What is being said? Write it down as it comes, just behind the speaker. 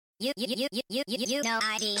You know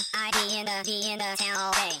ID in the town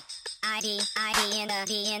all day. ID in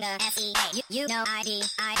the SEA. You know ID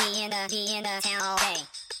in the town all day.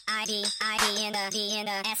 ID in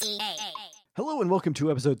the SEA. Hello and welcome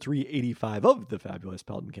to episode 385 of the Fabulous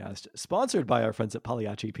Peltoncast, sponsored by our friends at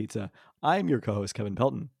Pagliacci Pizza. I'm your co-host, Kevin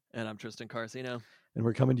Pelton. And I'm Tristan Carcino. And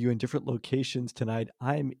we're coming to you in different locations tonight.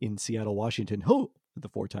 I'm in Seattle, Washington, home of the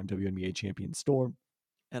four-time WNBA champion Storm.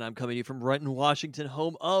 And I'm coming to you from Renton, Washington,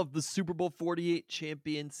 home of the Super Bowl 48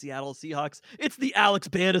 champion Seattle Seahawks. It's the Alex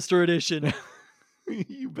Bannister edition.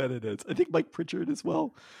 You bet it is. I think Mike Pritchard as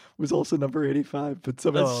well was also number 85, but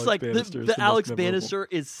somehow Alex like Bannister the Alex most Bannister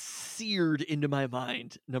is seared into my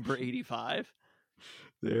mind, number 85.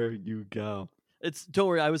 There you go. Don't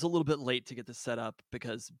worry, I was a little bit late to get this set up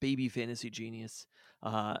because baby fantasy genius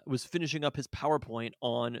was finishing up his PowerPoint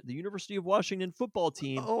on the University of Washington football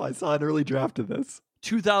team. Oh, I saw an early draft of this.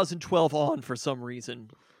 2012 on for some reason.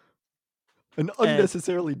 An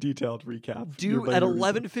unnecessarily detailed recap. Due at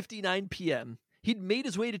 11:59 p.m. He'd made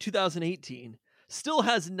his way to 2018, still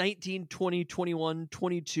has 19, 20, 21,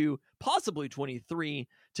 22, possibly 23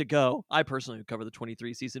 to go. I personally would cover the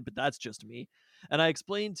 23 season, but that's just me. And I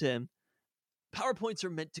explained to him, PowerPoints are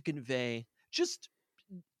meant to convey just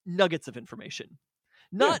nuggets of information.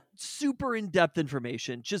 Not super in-depth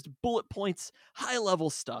information, just bullet points, high-level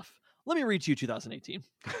stuff. Let me read to you 2018.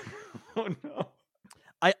 Oh, no.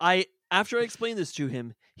 I after I explained this to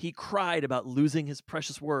him, he cried about losing his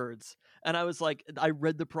precious words. And I was like, I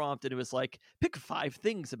read the prompt and it was like, pick 5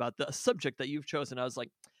 things about the subject that you've chosen. I was like,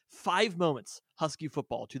 5 moments, Husky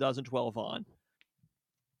football, 2012 on.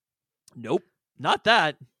 Nope, not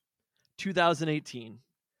that. 2018.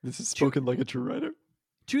 This is spoken like a true writer.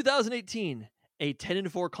 2018, a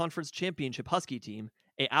 10-4 conference championship Husky team,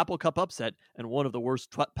 a Apple Cup upset, and one of the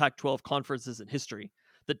worst Pac-12 conferences in history.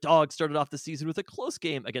 The Dogs started off the season with a close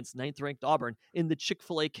game against 9th-ranked Auburn in the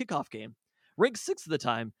Chick-fil-A kickoff game. Ranked 6th at the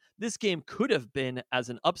time, this game could have been as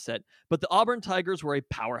an upset, but the Auburn Tigers were a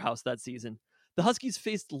powerhouse that season. The Huskies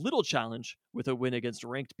faced little challenge with a win against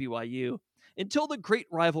ranked BYU until the great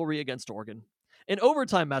rivalry against Oregon. An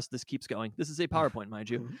overtime this keeps going. This is a PowerPoint, mind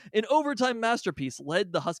you. An overtime masterpiece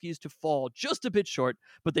led the Huskies to fall just a bit short,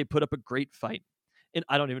 but they put up a great fight. And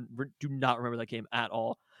I do not remember that game at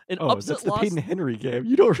all. That's the Peyton Henry game.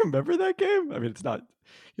 You don't remember that game? I mean, it's not,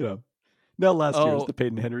 now last year was the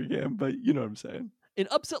Peyton Henry game, but you know what I'm saying. An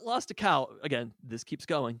upset loss to Cal, again, this keeps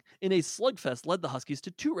going, in a slugfest led the Huskies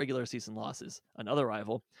to 2 regular season losses. Another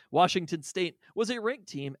rival, Washington State, was a ranked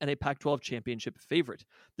team and a Pac-12 championship favorite.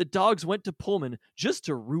 The Dogs went to Pullman just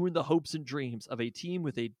to ruin the hopes and dreams of a team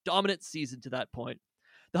with a dominant season to that point.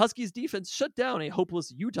 The Huskies defense shut down a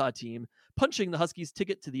hopeless Utah team, punching the Huskies'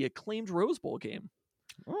 ticket to the acclaimed Rose Bowl game.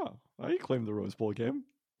 Oh, I claimed the Rose Bowl game.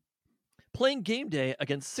 Playing game day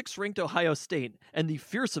against 6th-ranked Ohio State and the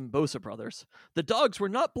fearsome Bosa brothers, the Dogs were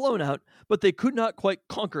not blown out, but they could not quite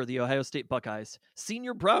conquer the Ohio State Buckeyes.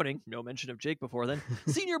 Senior Browning, no mention of Jake before then,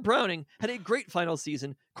 Senior Browning had a great final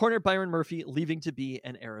season, corner Byron Murphy leaving to be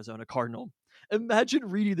an Arizona Cardinal. Imagine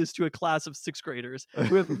reading this to a class of 6th graders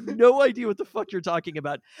who have no idea what the fuck you're talking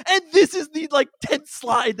about. And this is the 10th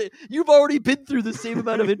slide that you've already been through the same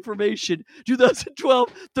amount of information.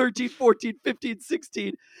 2012, 13, 14, 15,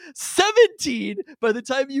 16, 17. By the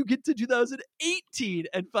time you get to 2018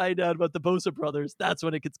 and find out about the Bosa brothers, that's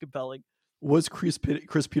when it gets compelling. Was Chris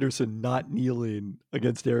Peterson not kneeling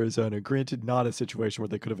against Arizona? Granted, not a situation where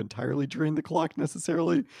they could have entirely drained the clock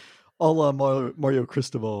necessarily, a la Mario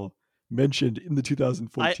Cristobal mentioned in the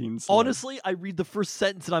 2014 slide. Honestly, I read the first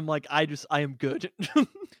sentence and I'm like, I am good.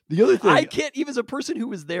 The other thing, I can't, even as a person who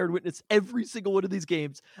was there and witnessed every single one of these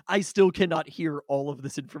games, I still cannot hear all of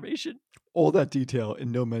this information. All that detail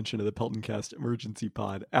and no mention of the Peltoncast emergency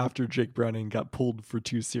pod after Jake Browning got pulled for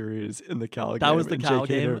 2 series in the Cal game. That was the Cal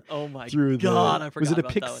game. Oh my God, I forgot. Was it a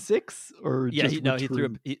about pick that one. 6 or yeah? He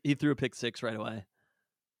He threw a pick 6 right away.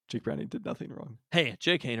 Jake Browning did nothing wrong. Hey,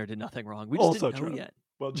 Jake Haener did nothing wrong. We just Also didn't know true. yet.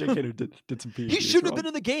 Well, Jake Haener did some PhDs He shouldn't have wrong. been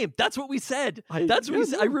in the game. That's what we said. I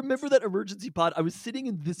remember that emergency pod. I was sitting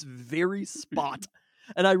in this very spot.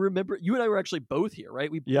 And I remember you and I were actually both here,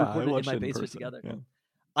 right? We recorded in my basement together. Yeah.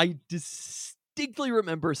 I distinctly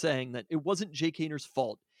remember saying that it wasn't Jake Haener's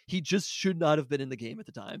fault. He just should not have been in the game at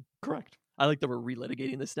the time. Correct. I like that we're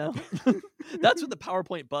relitigating this now. That's what the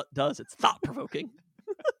PowerPoint does. It's thought-provoking.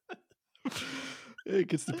 It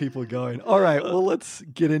gets the people going. All right, well, let's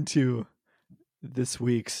get into this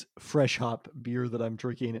week's Fresh Hop beer that I'm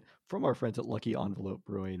drinking from our friends at Lucky Envelope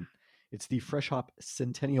Brewing. It's the Fresh Hop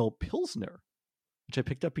Centennial Pilsner, which I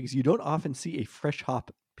picked up because you don't often see a Fresh Hop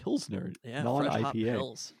Pilsner, Yeah, non fresh hop IPA.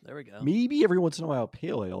 pills. There we go. Maybe every once in a while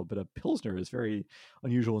pale ale, but a Pilsner is very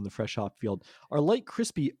unusual in the fresh hop field. Our light,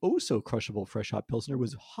 crispy, oh so crushable fresh hop Pilsner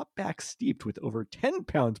was hop back steeped with over 10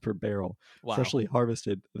 pounds per barrel, Wow. freshly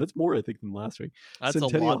harvested. That's more, I think, than last week. That's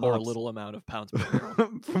Centennial a lot more hops little amount of pounds per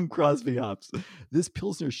barrel. from Crosby hops. This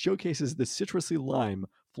Pilsner showcases the citrusy lime,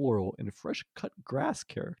 floral, and fresh cut grass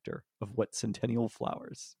character of what Centennial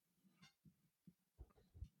flowers.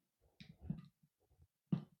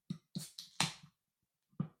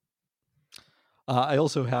 I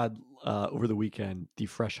also had over the weekend the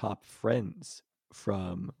Fresh Hop Friends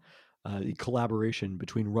from the collaboration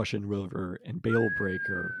between Russian River and Bale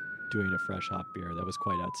Breaker doing a fresh hop beer. That was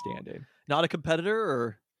quite outstanding. Not a competitor,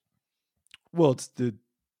 or Well, it's the.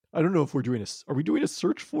 I don't know if we're doing a. Are we doing a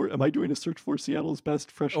search for? Am I doing a search for Seattle's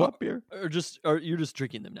best fresh hop beer? or you're just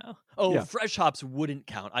drinking them now? Oh, Yeah. fresh hops wouldn't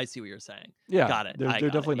count. I see what you're saying. Yeah, Got it. They're I got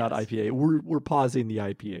definitely it, not yes. IPA. We're pausing the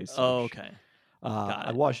IPA search. Oh, okay. Got I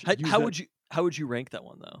it. watched. How would you rank that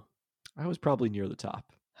one though? I was probably near the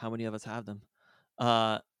top. How many of us have them?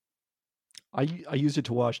 I used it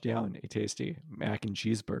to wash down a tasty mac and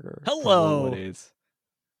cheeseburger. from Hello. Woodies.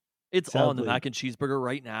 It's on the Sadly- mac and cheeseburger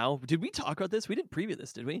right now. Did we talk about this? We didn't preview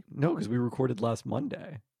this, did we? No, because we recorded last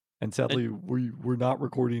Monday, and sadly we're not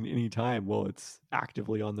recording any time. Well, it's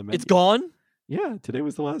actively on the menu. It's gone? Yeah, today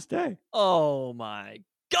was the last day. Oh my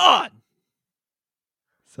god.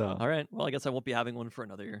 So All right. Well, I guess I won't be having one for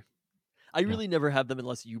another year. I really never have them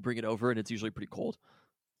unless you bring it over, and it's usually pretty cold.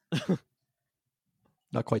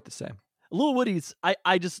 not quite the same. Little Woody's,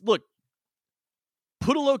 I just look.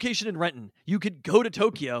 Put a location in Renton. You could go to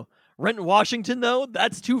Tokyo. Renton, Washington, though,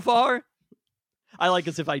 that's too far. I like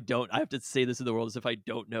as if I don't. I have to say this to the world as if I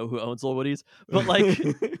don't know who owns Little Woody's. But like,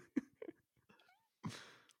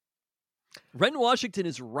 Renton, Washington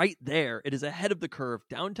is right there. It is ahead of the curve.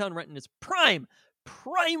 Downtown Renton is prime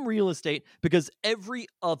real estate because every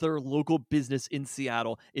other local business in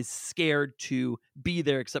Seattle is scared to be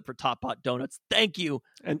there except for Top Pot Donuts. Thank you.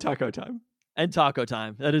 and Taco Time, And Taco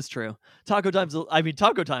Time. That is true. Taco Time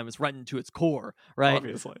is Renton to its core, right?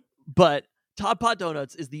 obviously. But Top Pot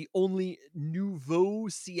Donuts is the only nouveau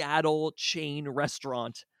Seattle chain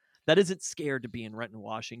restaurant that isn't scared to be in Renton,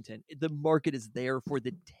 Washington. The market is there for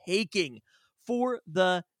the taking. For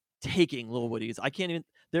the taking, Little Woody's. I can't even.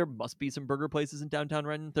 There must be some burger places in downtown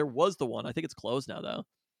Renton. There was the one. I think it's closed now, though.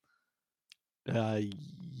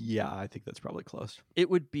 Yeah, I think that's probably closed.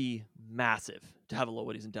 It would be massive to have a Little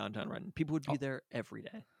Woody's in downtown Renton. People would be there every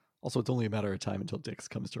day. Also, it's only a matter of time until Dick's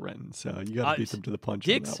comes to Renton, so you got to beat them to the punch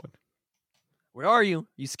on Dick's? that one. Where are you?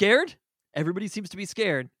 You scared? Everybody seems to be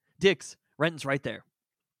scared. Dick's, Renton's right there.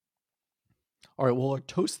 All right, well, our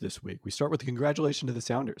toast this week, we start with a congratulations to the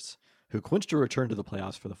Sounders, who clinched a return to the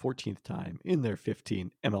playoffs for the 14th time in their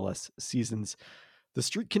 15 MLS seasons. The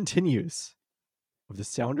streak continues of the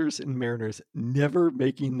Sounders and Mariners never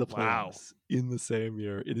making the playoffs in the same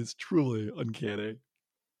year. It is truly uncanny.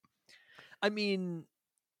 I mean,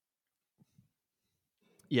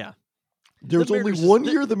 yeah. There's The only Mariners one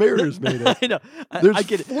year the Mariners made it. I know. There's I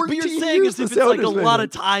get it. But you're 14 saying years as if the it's like a Sounders made lot it. of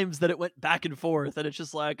times that it went back and forth, and it's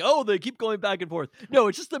just like, oh, they keep going back and forth. No,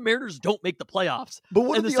 it's just the Mariners don't make the playoffs. But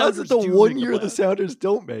what And are the the odds that Sounders the do one make the year the playoffs? Sounders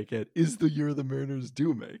don't make it is the year the Mariners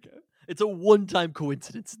do make it? It's a one-time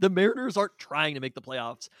coincidence. The Mariners aren't trying to make the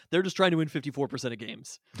playoffs. They're just trying to win 54% of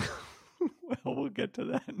games. Well, we'll get to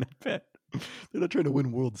that in a bit. They're not trying to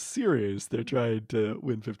win World Series. They're trying to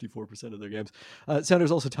win 54% of their games.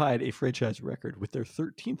 Sounders also tied a franchise record with their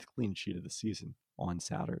 13th clean sheet of the season on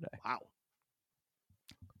Saturday. Wow.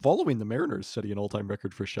 Following the Mariners setting an all-time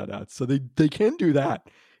record for shutouts. So they can do that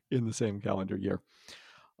in the same calendar year.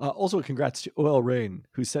 Also, congrats to OL Reign,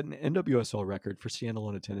 who set an NWSL record for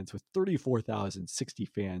standalone attendance with 34,060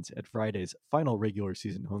 fans at Friday's final regular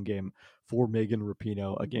season home game for Megan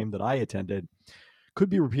Rapinoe, a game that I attended. Could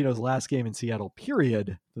be Rapinoe's last game in Seattle,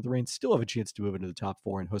 period, but the Reign still have a chance to move into the top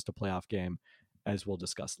four and host a playoff game, as we'll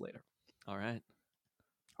discuss later. All right.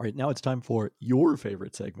 All right, now it's time for your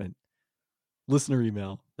favorite segment, listener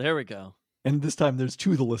email. There we go. And this time there's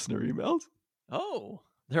two of the listener emails. Oh,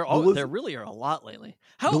 there really are a lot lately.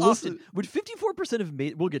 How the often would 54% have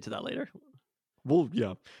made? We'll get to that later. Well,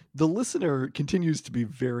 yeah. The listener continues to be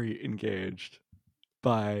very engaged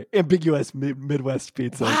by ambiguous Midwest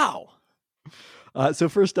pizza. Wow. So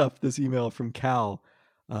first up, this email from Cal.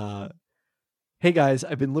 Hey guys,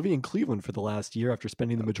 I've been living in Cleveland for the last year after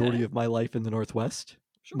spending the majority of my life in the Northwest.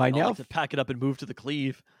 Sure, My I'd now like to pack it up and move to the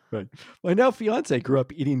Cleve. Right. My now fiance grew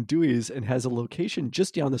up eating Dewey's and has a location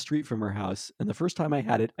just down the street from her house. And the first time I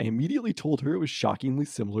had it, I immediately told her it was shockingly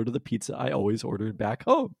similar to the pizza I always ordered back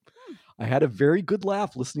home. I had a very good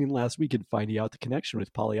laugh listening last week and finding out the connection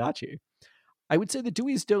with Pagliacci. I would say the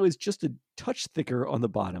Dewey's dough is just a touch thicker on the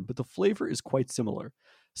bottom, but the flavor is quite similar.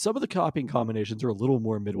 Some of the topping combinations are a little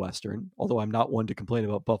more Midwestern, although I'm not one to complain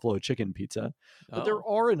about buffalo chicken pizza. But there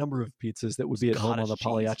are a number of pizzas that would be at home on the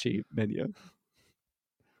Pagliacci menu.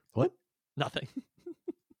 What? Nothing.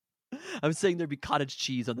 I was saying there'd be cottage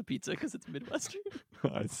cheese on the pizza because it's Midwestern.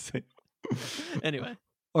 I see. Anyway.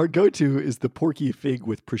 Our go-to is the porky fig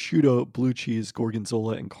with prosciutto, blue cheese,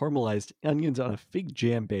 gorgonzola, and caramelized onions on a fig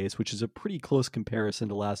jam base, which is a pretty close comparison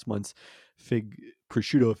to last month's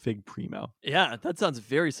prosciutto fig primo. Yeah, that sounds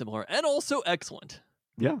very similar and also excellent.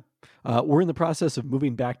 Yeah. We're in the process of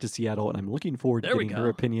moving back to Seattle, and I'm looking forward to getting her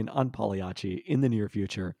opinion on Pagliacci in the near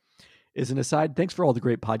future. As an aside, thanks for all the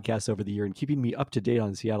great podcasts over the year and keeping me up to date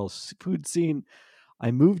on Seattle's food scene. I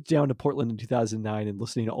moved down to Portland in 2009, and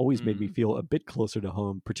listening always made me feel a bit closer to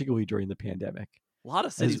home, particularly during the pandemic. A lot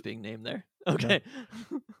of cities being named there. Okay.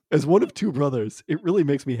 Yeah. As one of two brothers, it really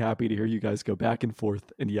makes me happy to hear you guys go back and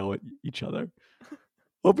forth and yell at each other.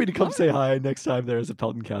 Hoping to come say hi next time there is a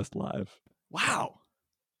Peltoncast Live. Wow.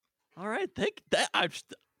 All right. I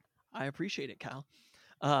appreciate it, Cal.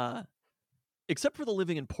 Except for the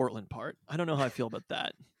living in Portland part. I don't know how I feel about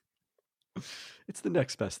that. It's the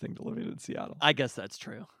next best thing to living in Seattle. I guess that's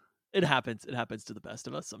true. It happens. It happens to the best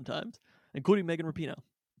of us sometimes, including Megan Rapinoe.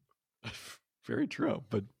 Very true,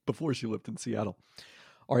 but before she lived in Seattle.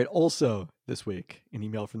 All right, also this week, an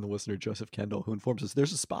email from the listener Joseph Kendall, who informs us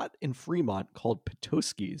there's a spot in Fremont called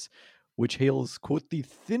Petoskey's, which hails, quote, the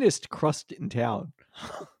thinnest crust in town.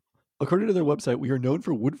 According to their website, we are known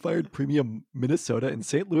for wood-fired premium Minnesota and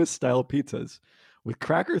St. Louis-style pizzas. With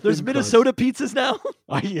cracker thin There's Minnesota pizzas now?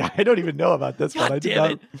 I don't even know about this one. God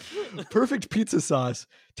damn it. Perfect pizza sauce,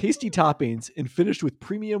 tasty toppings, and finished with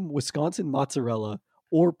premium Wisconsin mozzarella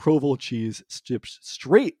or Provolone cheese strips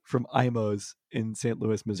straight from Imo's in St.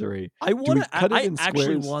 Louis, Missouri. I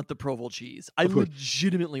actually want the Provolone cheese. I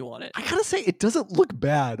legitimately want it. I gotta say, it doesn't look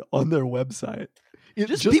bad on their website. It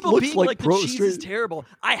just people looks being like the cheese is terrible.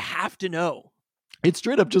 I have to know. It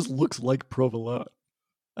straight up just looks like provolone,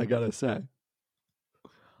 I gotta say.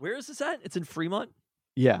 Where is this at? It's in Fremont?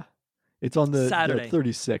 Yeah. It's on the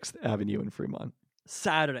 36th Avenue in Fremont.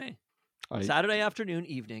 Saturday afternoon,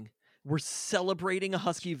 evening. We're celebrating a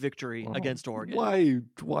Husky victory against Oregon.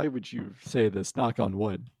 Why would you say this? Knock on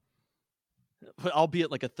wood. I'll be at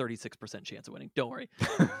like a 36% chance of winning. Don't worry.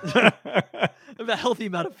 I have a healthy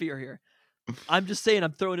amount of fear here. I'm just saying,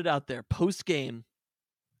 I'm throwing it out there. Post-game,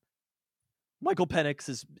 Michael Penix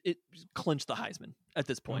has clinched the Heisman at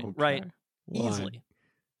this point, right? Why? Easily.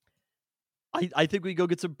 I think we go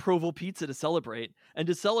get some Provo pizza to celebrate, and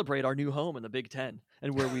to celebrate our new home in the Big Ten,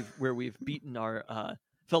 and where we've beaten our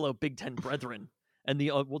fellow Big Ten brethren. And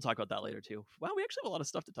we'll talk about that later too. Wow, we actually have a lot of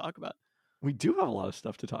stuff to talk about. We do have a lot of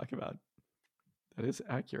stuff to talk about. That is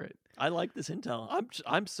accurate. I like this intel.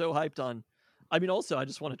 I'm so hyped on. I mean, also, I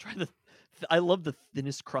just want to try I love the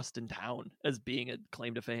thinnest crust in town as being a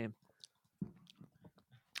claim to fame.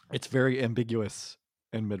 It's very ambiguous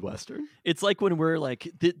and Midwestern. It's like when we're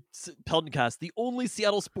like, the Peltoncast, the only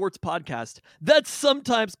Seattle sports podcast that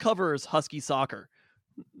sometimes covers Husky soccer.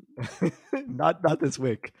 Not this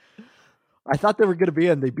week. I thought they were going to be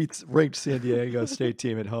in. They beat ranked San Diego State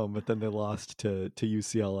team at home, but then they lost to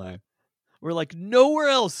UCLA. We're like, nowhere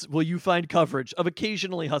else will you find coverage of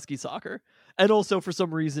occasionally Husky soccer. And also, for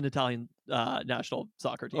some reason, Italian national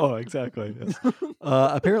soccer team. Oh, exactly. Yes.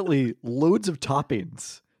 Apparently, loads of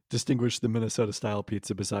toppings distinguish the Minnesota-style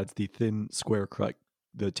pizza besides the thin square cut,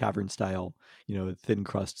 the tavern-style, thin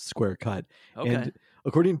crust square cut. Okay. And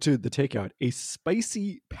according to the takeout, a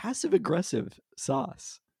spicy, passive-aggressive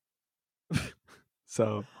sauce.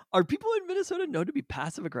 So, are people in Minnesota known to be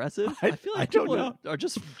passive-aggressive? I feel like people are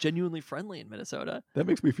just genuinely friendly in Minnesota. That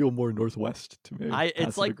makes me feel more Northwest to me.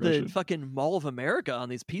 It's like the fucking Mall of America on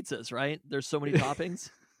these pizzas, right? There's so many toppings.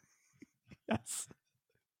 Yes.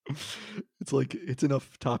 It's like it's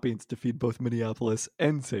enough toppings to feed both Minneapolis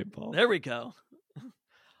and St. Paul. There we go. All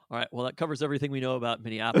right. Well, that covers everything we know about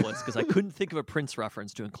Minneapolis because I couldn't think of a Prince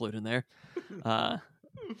reference to include in there. Well,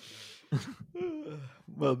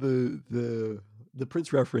 the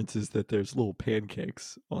Prince reference is that there's little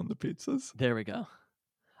pancakes on the pizzas. There we go.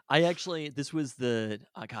 This was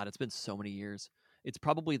it's been so many years. It's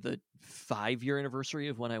probably the 5-year anniversary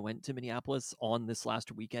of when I went to Minneapolis on this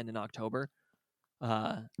last weekend in October.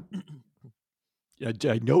 I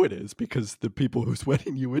know it is because the people whose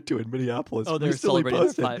wedding you went to in Minneapolis they're celebrating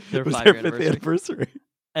their 5th anniversary.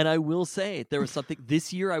 And I will say there was something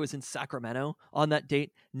this year. I was in Sacramento on that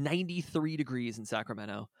date, 93 degrees in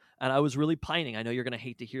Sacramento, and I was really pining. I know you're going to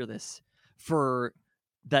hate to hear this for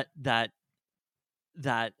that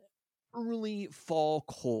early fall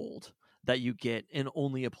cold that you get in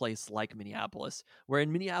only a place like Minneapolis, where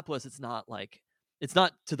in Minneapolis it's not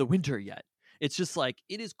to the winter yet. It's just like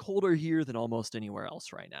it is colder here than almost anywhere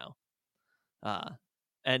else right now.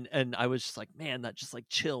 And I was just like, man, that just like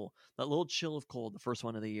chill, that little chill of cold, the first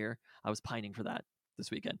one of the year. I was pining for that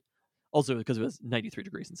this weekend. Also because it was 93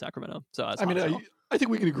 degrees in Sacramento. So I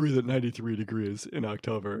think we can agree that 93 degrees in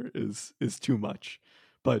October is too much.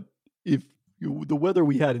 But if the weather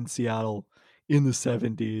we had in Seattle in the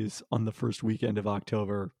 70s on the first weekend of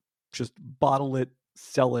October, just bottle it,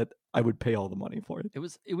 sell it. I would pay all the money for it. It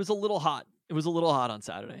was a little hot. It was a little hot on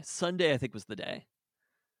Saturday. Sunday, I think, was the day.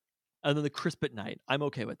 And then the crisp at night. I'm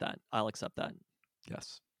okay with that. I'll accept that.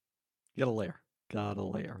 Yes. You got a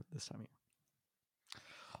layer this time of year.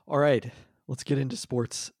 All right. Let's get into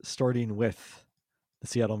sports, starting with the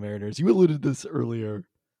Seattle Mariners. You alluded to this earlier.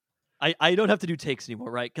 I don't have to do takes anymore,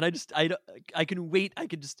 right? Can I can wait. I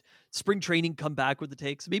can just spring training, come back with the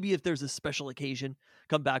takes. Maybe if there's a special occasion,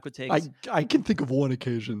 come back with takes. I can think of one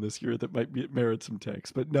occasion this year that might merit some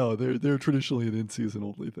takes, but no, they're traditionally an in-season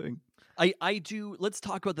only thing. I do. Let's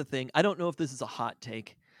talk about the thing. I don't know if this is a hot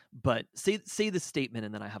take, but say the statement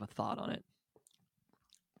and then I have a thought on it.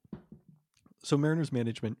 So Mariners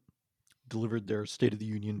management delivered their State of the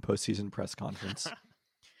Union postseason press conference.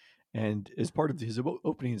 And as part of his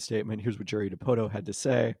opening statement, here's what Jerry Dipoto had to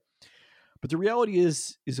say. But the reality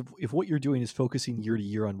is if what you're doing is focusing year to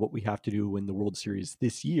year on what we have to do to win the World Series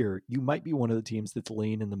this year, you might be one of the teams that's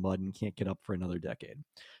laying in the mud and can't get up for another decade.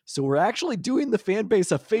 So we're actually doing the fan base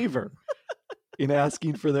a favor in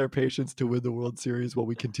asking for their patience to win the World Series while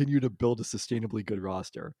we continue to build a sustainably good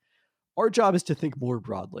roster. Our job is to think more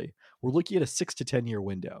broadly. We're looking at a 6 to 10 year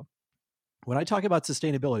window. When I talk about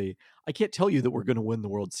sustainability, I can't tell you that we're going to win the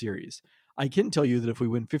World Series. I can tell you that if we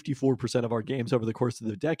win 54% of our games over the course of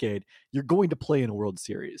the decade, you're going to play in a World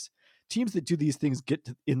Series. Teams that do these things get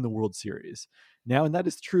in the World Series. Now, and that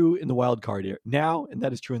is true in the wild card era.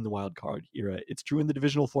 It's true in the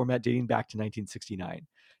divisional format dating back to 1969.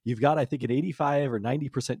 You've got, I think, an 85 or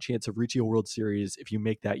 90% chance of reaching a World Series if you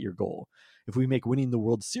make that your goal. If we make winning the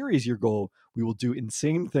World Series your goal, we will do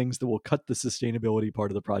insane things that will cut the sustainability part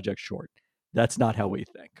of the project short. That's not how we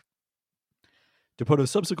think. Dipoto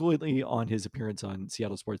subsequently on his appearance on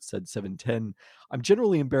Seattle Sports said 710. I'm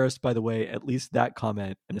generally embarrassed by the way at least that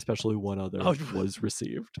comment, and especially one other, was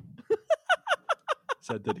received.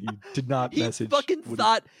 Said that he did not message. He fucking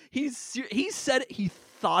thought, he said it, he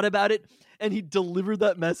thought about it, and he delivered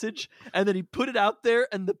that message, and then he put it out there,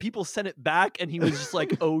 and the people sent it back, and he was just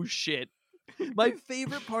like, oh shit. My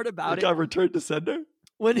favorite part about it. Got returned to sender?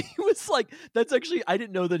 When he was like, that's actually, I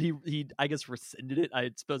didn't know that he I guess rescinded it.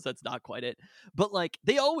 I suppose that's not quite it. But like,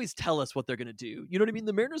 they always tell us what they're going to do. You know what I mean?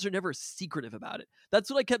 The Mariners are never secretive about it.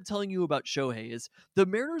 That's what I kept telling you about Shohei is the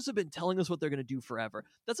Mariners have been telling us what they're going to do forever.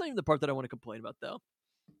 That's not even the part that I want to complain about though.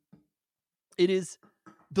 It is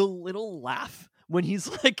the little laugh when he's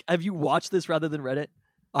like, have you watched this rather than read it?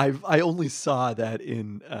 I only saw that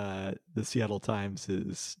in the Seattle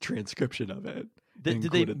Times' transcription of it. Did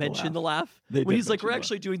they mention the laugh? When he's like, we're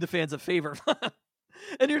actually doing the fans a favor.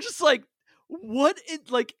 And you're just like, what?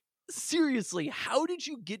 Seriously, how did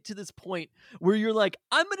you get to this point where you're like,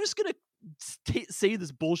 I'm just going to say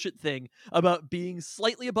this bullshit thing about being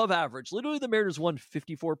slightly above average. Literally, the Mariners won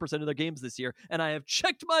 54% of their games this year, and I have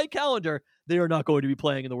checked my calendar. They are not going to be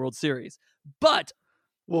playing in the World Series. But...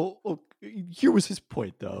 Well, here was his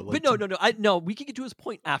point, though. Like, but no, we can get to his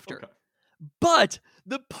point after. Okay. But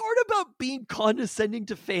the part about being condescending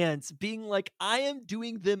to fans, being like, I am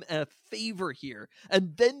doing them a favor here.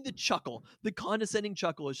 And then the condescending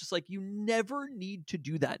chuckle is just like, you never need to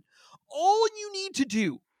do that. All you need to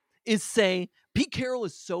do is say, Pete Carroll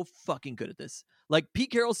is so fucking good at this. Like,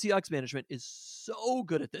 Pete Carroll, Seahawks management is so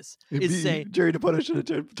good at this. Jerry Dipoto should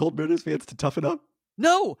have told Mariners fans to toughen up.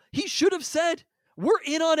 No, he should have said, we're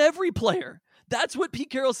in on every player. That's what Pete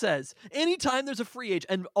Carroll says. Anytime there's a free agent,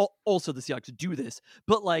 and also the Seahawks do this,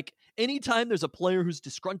 but like anytime there's a player who's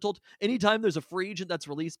disgruntled, anytime there's a free agent that's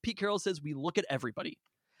released, Pete Carroll says we look at everybody.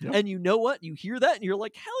 Yep. And you know what? You hear that and you're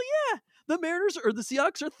like, hell yeah, the Mariners or the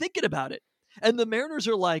Seahawks are thinking about it. And the Mariners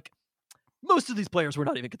are like, most of these players we're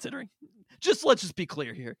not even considering. Let's just be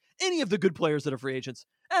clear here. Any of the good players that are free agents,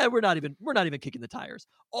 we're not even kicking the tires.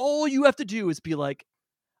 All you have to do is be like,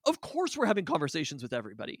 of course we're having conversations with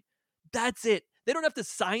everybody. That's it. They don't have to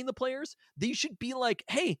sign the players. They should be like,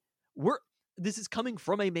 hey, this is coming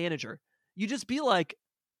from a manager. You just be like,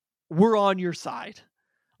 we're on your side.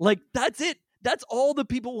 Like, that's it. That's all the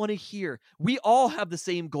people want to hear. We all have the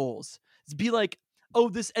same goals. It's be like, oh,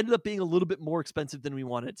 this ended up being a little bit more expensive than we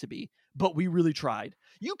wanted it to be, but we really tried.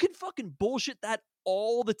 You can fucking bullshit that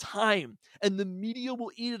all the time, and the media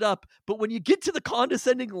will eat it up. But when you get to the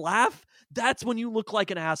condescending laugh, that's when you look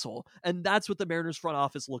like an asshole. And that's what the Mariners front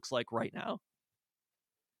office looks like right now.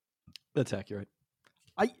 That's accurate.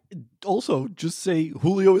 I also just say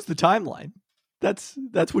Julio is the timeline. That's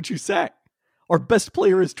what you say. Our best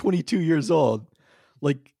player is 22 years old.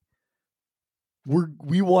 Like,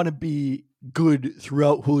 we want to be good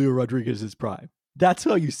throughout Julio Rodriguez's prime. That's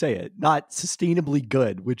how you say it, not sustainably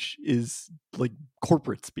good, which is like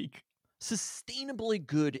corporate speak. Sustainably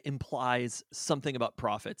good implies something about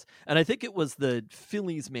profits. And I think it was the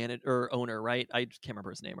Phillies owner, right? I can't remember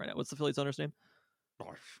his name right now. What's the Phillies owner's name?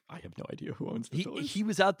 I have no idea who owns the Phillies. He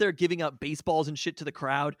was out there giving out baseballs and shit to the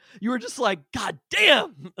crowd. You were just like, God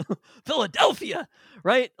damn, Philadelphia,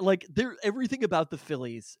 right? Like, everything about the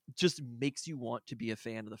Phillies just makes you want to be a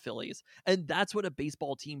fan of the Phillies. And that's what a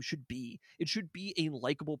baseball team should be. It should be a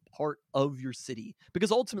likable part of your city,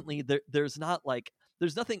 because ultimately there's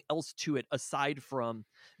nothing else to it aside from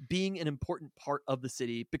being an important part of the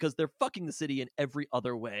city, because they're fucking the city in every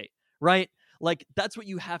other way, right? Like, that's what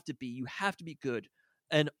you have to be. You have to be good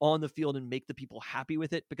and on the field and make the people happy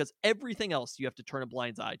with it, because everything else you have to turn a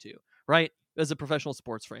blind eye to, right? As a professional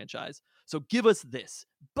sports franchise. So give us this.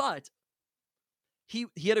 But he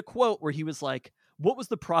had a quote where he was like, what was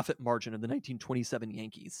the profit margin of the 1927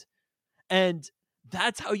 Yankees? And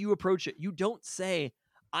that's how you approach it. You don't say,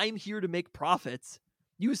 I'm here to make profits.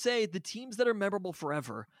 You say the teams that are memorable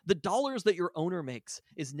forever, the dollars that your owner makes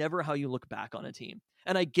is never how you look back on a team.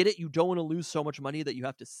 And I get it. You don't want to lose so much money that you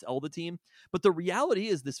have to sell the team. But the reality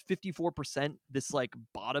is this 54%, this like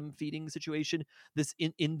bottom feeding situation, this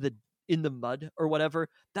in the mud or whatever,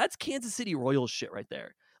 that's Kansas City Royals shit right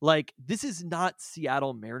there. Like, this is not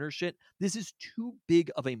Seattle Mariners shit. This is too big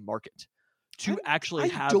of a market to actually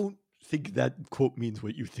have. I don't think that quote means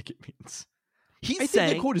what you think it means. I think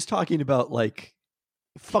that quote is talking about like,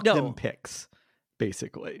 fuck them picks,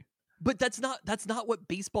 basically. But that's not what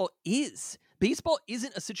baseball is. Baseball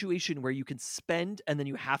isn't a situation where you can spend and then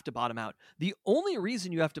you have to bottom out. The only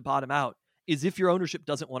reason you have to bottom out is if your ownership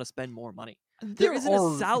doesn't want to spend more money. There isn't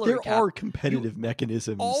a salary cap. There are competitive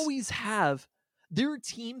mechanisms. Always have. There are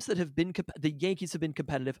teams that have been, the Yankees have been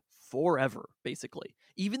competitive forever, basically.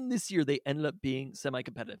 Even this year, they ended up being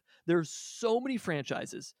semi-competitive. There are so many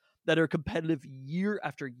franchises that are competitive year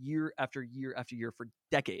after year after year after year for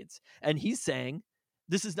decades. And he's saying,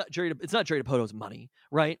 it's not Jerry Dipoto's money,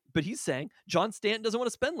 right? But he's saying John Stanton doesn't want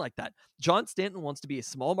to spend like that. John Stanton wants to be a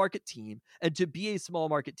small market team, and to be a small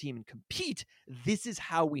market team and compete, this is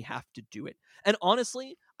how we have to do it. And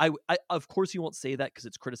honestly, I of course he won't say that because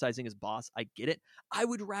it's criticizing his boss. I get it. I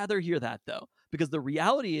would rather hear that though, because the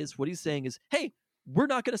reality is what he's saying is, hey, we're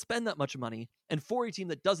not going to spend that much money, and for a team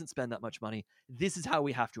that doesn't spend that much money, this is how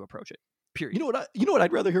we have to approach it. Period. You know what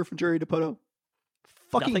I'd rather hear from Jerry Dipoto?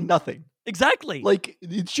 Fucking nothing. Exactly. Like,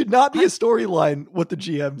 it should not be a storyline what the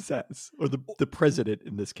GM says, or the president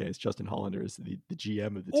in this case. Justin Hollander is the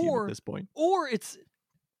GM of the team at this point. Or it's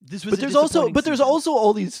this was. But there's also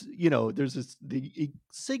all these. There's a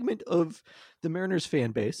segment of the Mariners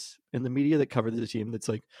fan base and the media that cover the team that's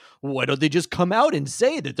like, why don't they just come out and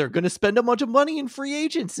say that they're going to spend a bunch of money in free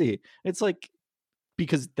agency? It's like,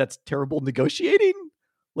 because that's terrible negotiating.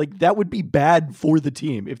 Like, that would be bad for the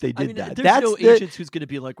team if they did that. There's no agents who's going to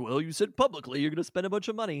be like, well, you said publicly you're going to spend a bunch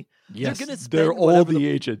of money. Yes, they're going to spend all the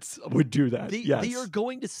agents would do that. They are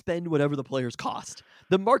going to spend whatever the players cost.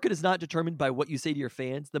 The market is not determined by what you say to your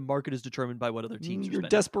fans. The market is determined by what other teams are Your spending.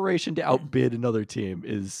 desperation to outbid another team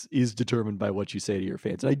is determined by what you say to your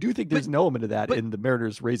fans. And I do think there's an element of that in the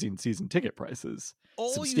Mariners raising season ticket prices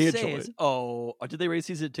substantially. You say is, did they raise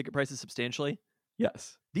season ticket prices substantially?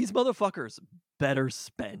 Yes. These motherfuckers better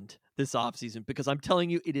spend this offseason, because I'm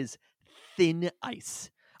telling you, it is thin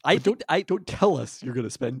ice. Don't tell us you're going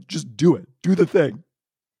to spend. Just do it. Do the thing.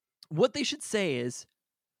 What they should say is,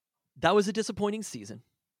 that was a disappointing season.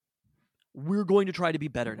 We're going to try to be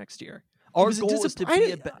better next year. Our goal is to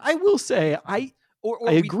be I will say, I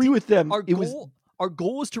agree with them. Our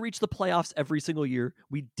goal was to reach the playoffs every single year.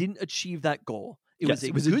 We didn't achieve that goal.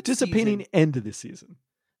 It was a disappointing end to this season.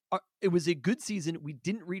 It was a good season. We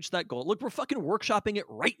didn't reach that goal. Look, we're fucking workshopping it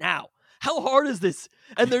right now. How hard is this?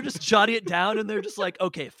 And they're just jotting it down, and they're just like,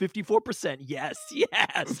 okay, 54%. Yes.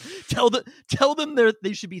 Tell them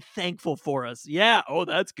they should be thankful for us. Yeah. Oh,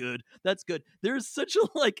 that's good. There's such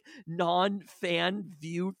a non-fan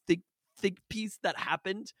view think piece that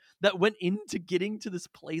happened that went into getting to this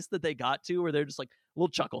place that they got to, where they're just like, little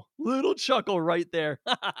chuckle right there.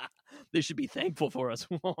 They should be thankful for us.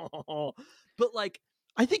 But like,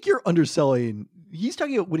 I think you're underselling He's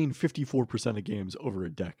talking about winning 54% of games over a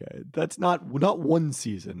decade. That's not one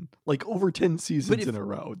season, like over 10 seasons in a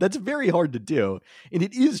row. That's very hard to do. And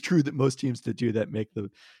it is true that most teams that do that make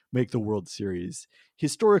the World Series.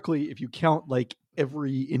 Historically, if you count like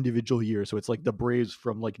every individual year, so it's like the Braves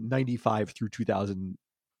from like 95 through 2000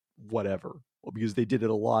 whatever, because they did it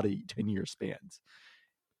a lot of 10-year spans.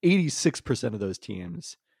 86% of those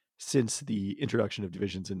teams since the introduction of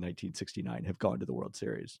divisions in 1969 have gone to the World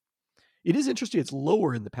Series. It is interesting. It's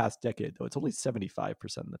lower in the past decade, though. It's only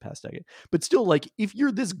 75% in the past decade. But still, like, if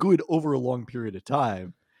you're this good over a long period of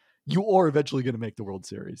time, you are eventually going to make the World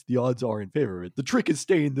Series. The odds are in favor of it. The trick is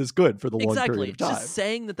staying this good for the long period of time. Just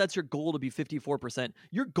saying that that's your goal to be 54%.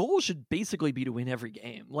 Your goal should basically be to win every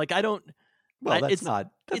game. Like, I don't... Well, that's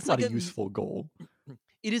not like a useful goal.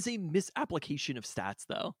 It is a misapplication of stats,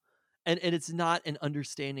 though. And it's not an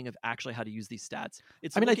understanding of actually how to use these stats.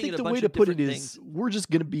 It's I think the way to put it is we're just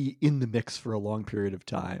going to be in the mix for a long period of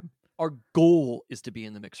time. Our goal is to be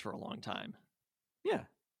in the mix for a long time. Yeah.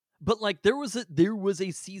 But like there was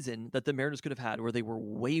a season that the Mariners could have had where they were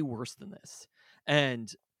way worse than this.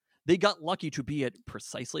 And they got lucky to be at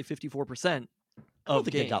precisely 54% of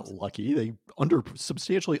games. They got lucky. They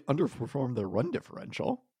substantially underperformed their run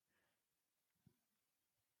differential.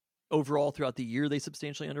 Overall, throughout the year, they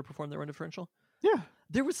substantially underperformed their run differential. Yeah,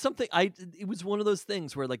 there was something. It was one of those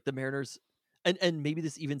things where, like, the Mariners, and maybe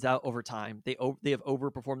this evens out over time. They have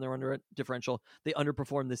overperformed their run differential. They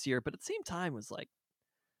underperformed this year, but at the same time, was like,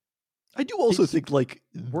 I do also think like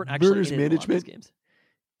Mariners management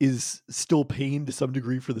is still paying to some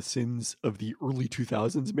degree for the sins of the early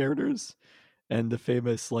 2000s Mariners and the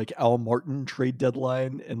famous like Al Martin trade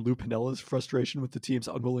deadline and Lou Pinella's frustration with the team's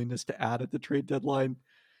unwillingness to add at the trade deadline.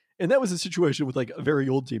 And that was a situation with like a very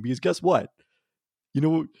old team, because guess what?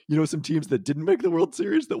 You know some teams that didn't make the World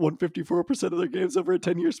Series that won 54% of their games over a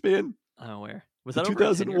 10-year span? I'm aware. Was that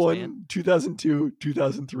 2001, 2002,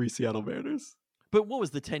 2003 Seattle Mariners? But what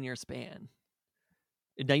was the 10-year span?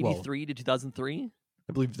 93 to 2003?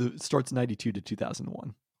 I believe it starts 92 to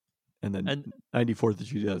 2001. And then 94 to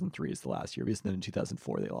 2003 is the last year, because then in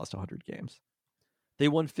 2004 they lost 100 games. They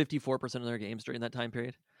won 54% of their games during that time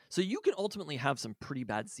period. So you can ultimately have some pretty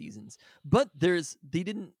bad seasons, but they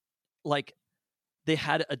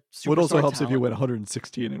had a superstar. What also helps talent. if you win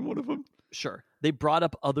 116 in one of them. Sure. They brought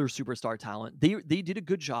up other superstar talent. They did a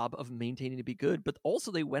good job of maintaining to be good, but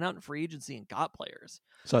also they went out in free agency and got players.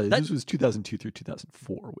 Sorry, this was 2002 through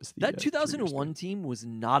 2004 was the That 2001 team was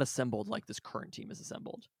not assembled like this current team is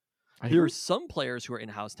assembled. There are some players who are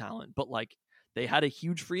in-house talent, but like they had a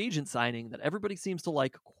huge free agent signing that everybody seems to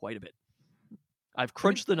like quite a bit. I've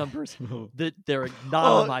crunched the numbers that they're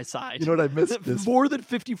not on my side. You know what I missed? More than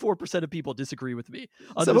 54% of people disagree with me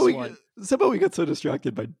on somehow we got so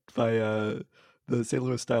distracted by the St.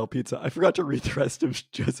 Louis style pizza. I forgot to read the rest of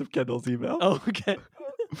Joseph Kendall's email. Oh, okay.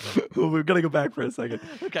 We're going to go back for a second.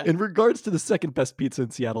 Okay. In regards to the second best pizza in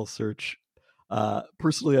Seattle search,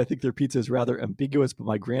 personally, I think their pizza is rather ambiguous, but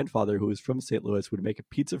my grandfather, who is from St. Louis, would make a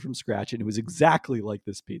pizza from scratch, and it was exactly like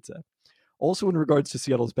this pizza. Also, in regards to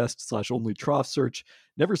Seattle's best/only trough search,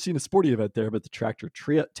 never seen a sporting event there, but the Tractor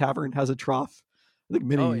Tavern has a trough. I think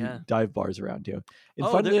many dive bars around here. And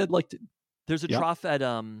finally, I'd like to... There's a trough at,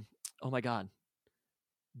 oh my God,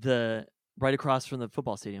 right across from the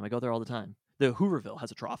football stadium. I go there all the time. The Hooverville has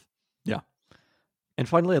a trough. Yeah. And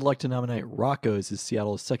finally, I'd like to nominate Rocco's as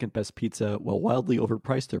Seattle's second best pizza. While wildly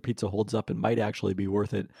overpriced, their pizza holds up and might actually be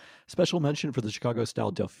worth it. Special mention for the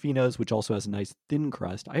Chicago-style Delfino's, which also has a nice thin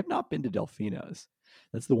crust. I have not been to Delfino's.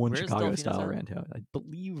 That's the one Chicago-style around here. I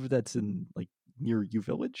believe that's in like near U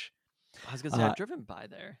Village. I was going to say I've driven by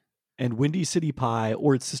there. And Windy City Pie,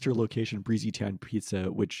 or its sister location, Breezy Town Pizza,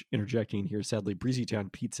 which, interjecting here, sadly, Breezy Town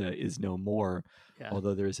Pizza is no more,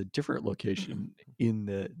 although there is a different location in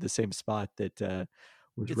the same spot that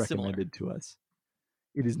was recommended to us.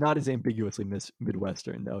 It is not as ambiguously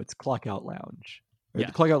Midwestern, though. It's Clock Out Lounge. The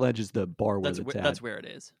Clock Out Lounge is the bar where it's at. That's where it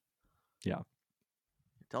is. Yeah.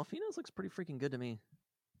 Delfino's looks pretty freaking good to me.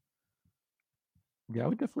 Yeah, I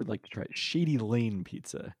would definitely like to try it. Shady Lane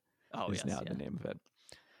Pizza is now the name of it.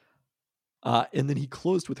 And then he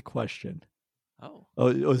closed with a question.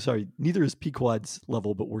 Oh, sorry. Neither is Pequod's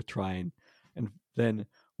level, but worth trying. And then,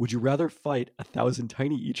 would you rather fight 1,000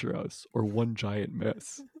 tiny Ichiros or one giant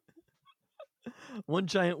moose? One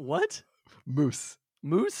giant what? Moose.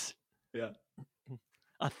 Moose? Yeah.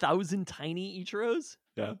 1,000 tiny Ichiros?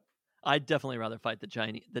 Yeah. I'd definitely rather fight the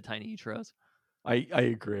tiny Ichiros. I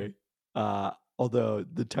agree. Although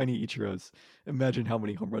the tiny Ichiros, imagine how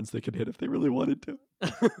many home runs they could hit if they really wanted to.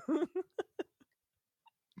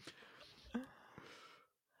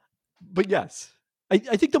 But yes, I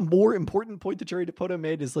think the more important point that Jerry Dipoto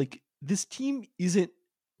made is like, this team isn't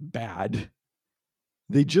bad.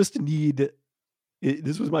 They just need,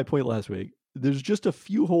 this was my point last week. There's just a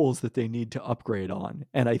few holes that they need to upgrade on.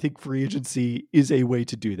 And I think free agency is a way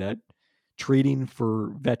to do that. Trading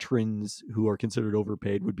for veterans who are considered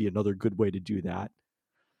overpaid would be another good way to do that.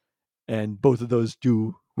 And both of those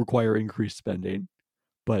do require increased spending.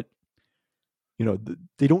 But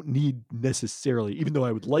they don't need necessarily, even though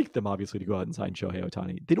I would like them obviously to go out and sign Shohei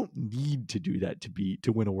Ohtani, they don't need to do that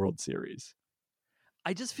to win a World Series.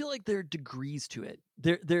 I just feel like there are degrees to it.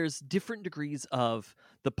 There's different degrees of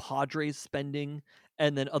the Padres spending,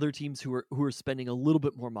 and then other teams who are spending a little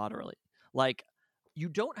bit more moderately. Like, you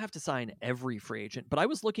don't have to sign every free agent, but I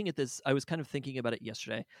was looking at this. I was kind of thinking about it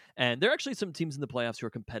yesterday, and there are actually some teams in the playoffs who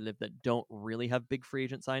are competitive that don't really have big free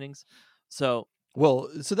agent signings. So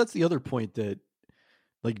that's the other point that,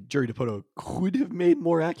 like, Jerry Dipoto could have made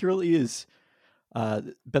more accurately is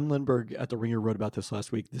Ben Lindbergh at The Ringer wrote about this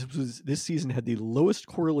last week. This season had the lowest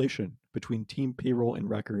correlation between team payroll and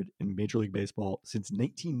record in Major League Baseball since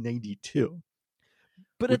 1992.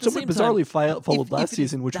 But which at the same bizarrely time, followed last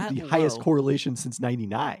season, which was the highest correlation since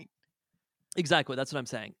 99. Exactly, that's what I'm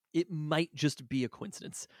saying. It might just be a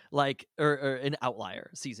coincidence, like or an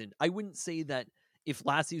outlier season. I wouldn't say that if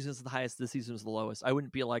last season is the highest, this season is the lowest. I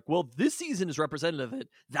wouldn't be like, well, this season is representative of it,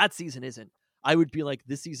 that season isn't. I would be like,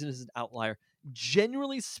 this season is an outlier.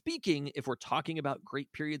 Generally speaking, if we're talking about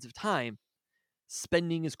great periods of time,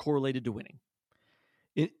 spending is correlated to winning.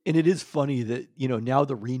 And it is funny that, now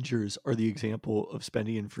the Rangers are the example of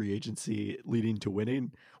spending in free agency leading to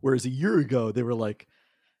winning. Whereas a year ago, they were like,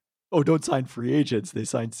 oh, don't sign free agents. They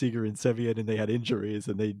signed Seager and Semien and they had injuries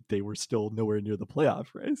and they were still nowhere near the playoff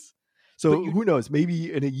race. So who knows?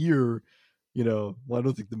 Maybe in a year, well, I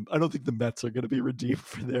don't think the Mets are going to be redeemed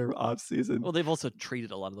for their offseason. Well, they've also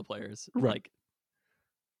traded a lot of the players. Right.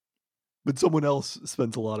 But someone else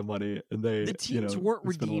spends a lot of money, and the teams weren't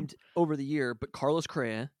redeemed over the year. But Carlos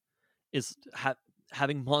Correa is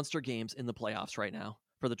having monster games in the playoffs right now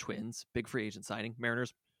for the Twins. Big free agent signing.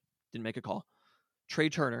 Mariners didn't make a call. Trey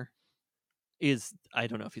Turner is, I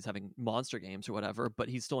don't know if he's having monster games or whatever, but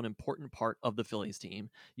he's still an important part of the Phillies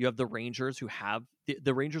team. You have the Rangers who have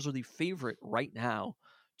the Rangers are the favorite right now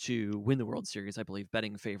to win the World Series, I believe,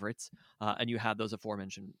 betting favorites. And you have those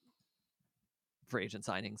aforementioned free agent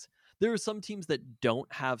signings. There are some teams that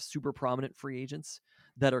don't have super prominent free agents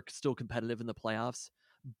that are still competitive in the playoffs.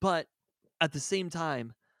 But at the same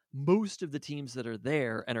time, most of the teams that are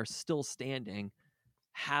there and are still standing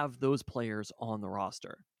have those players on the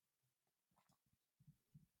roster.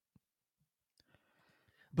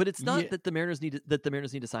 But it's not that the Mariners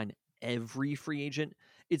need to sign every free agent.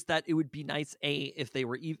 It's that it would be nice, if they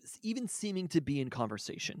were even seeming to be in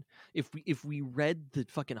conversation. If we read the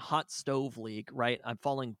fucking hot stove league, right? I'm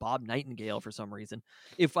following Bob Nightingale for some reason.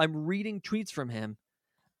 If I'm reading tweets from him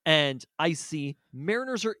and I see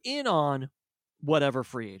Mariners are in on whatever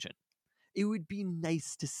free agent, it would be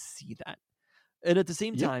nice to see that. And at the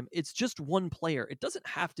same time, it's just one player. It doesn't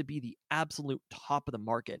have to be the absolute top of the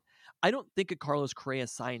market. I don't think a Carlos Correa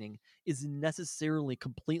signing is necessarily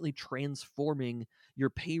completely transforming your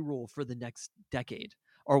payroll for the next decade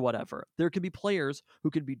or whatever. There could be players who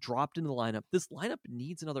can be dropped into the lineup. This lineup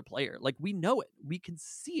needs another player. Like, we know it. We can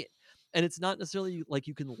see it. And it's not necessarily like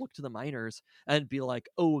you can look to the minors and be like,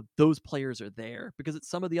 oh, those players are there, because it's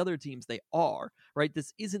some of the other teams they are, right?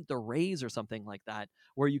 This isn't the Rays or something like that,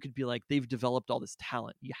 where you could be like, they've developed all this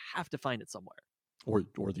talent. You have to find it somewhere. Or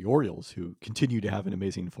the Orioles, who continue to have an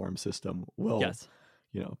amazing farm system. Well, yes.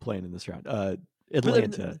 Playing in this round.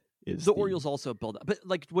 Atlanta is the Orioles also build up. But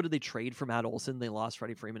like, what did they trade for Matt Olson? They lost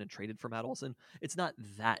Freddie Freeman and traded for Matt Olson. It's not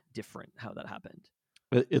that different how that happened.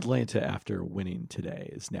 Atlanta, after winning today,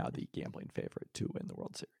 is now the gambling favorite to win the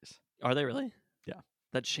World Series. Are they really? Yeah.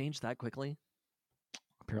 That changed that quickly?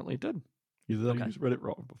 Apparently it did. Either that or you read it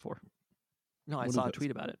wrong before. No, I saw a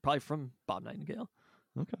tweet about it, probably from Bob Nightingale.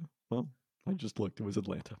 Okay. Well, I just looked. It was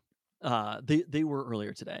Atlanta. They were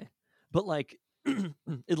earlier today. But like,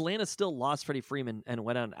 Atlanta still lost Freddie Freeman and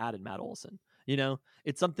went out and added Matt Olson.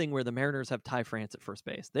 It's something where the Mariners have Ty France at first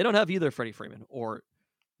base. They don't have either Freddie Freeman or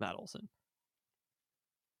Matt Olson.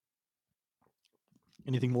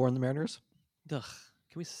 Anything more on the Mariners? Ugh,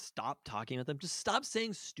 can we stop talking about them? Just stop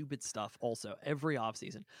saying stupid stuff also every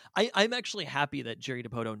offseason. I'm actually happy that Jerry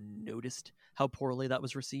Dipoto noticed how poorly that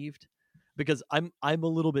was received, because I'm a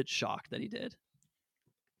little bit shocked that he did.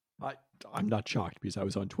 I'm not shocked because I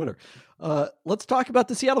was on Twitter. Let's talk about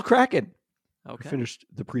the Seattle Kraken. who Okay. finished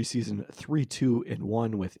the preseason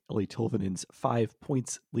 3-2-1 with Eli Tolvanen's 5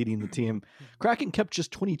 points leading the team. Kraken kept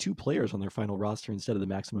just 22 players on their final roster instead of the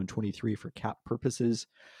maximum 23 for cap purposes.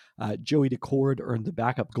 Joey Decord earned the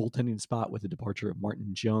backup goaltending spot with the departure of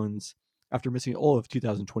Martin Jones. After missing all of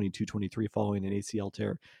 2022-23 following an ACL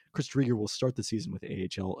tear, Chris Drieger will start the season with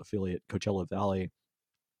AHL affiliate Coachella Valley.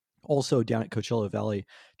 Also down at Coachella Valley,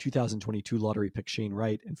 2022 lottery pick Shane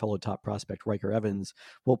Wright and fellow top prospect Riker Evans,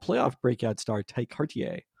 while playoff breakout star Ty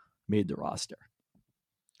Cartier made the roster.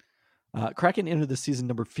 Kraken entered the season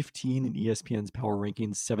number 15 in ESPN's power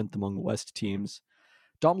rankings, 7th among West teams.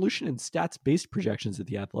 Dom Lucian's stats-based projections at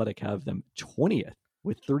The Athletic have them 20th,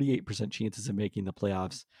 with 38% chances of making the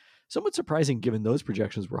playoffs. Somewhat surprising given those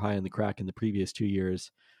projections were high on the Kraken the previous 2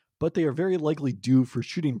 years, but they are very likely due for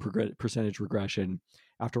shooting percentage regression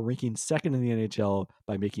after ranking second in the NHL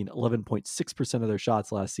by making 11.6% of their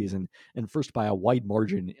shots last season and first by a wide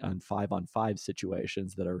margin on 5-on-5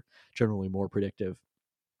 situations that are generally more predictive.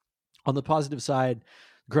 On the positive side,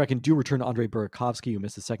 the Kraken do return Andrei Burakovsky, who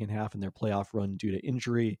missed the second half in their playoff run due to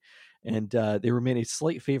injury, and they remain a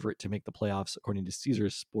slight favorite to make the playoffs, according to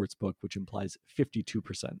Caesars Sportsbook, which implies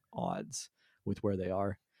 52% odds with where they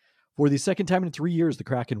are. For the second time in 3 years, the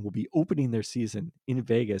Kraken will be opening their season in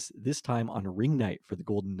Vegas, this time on ring night for the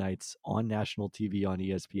Golden Knights on national TV on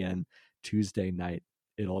ESPN Tuesday night.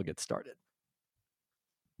 It all gets started.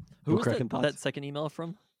 Who was that second email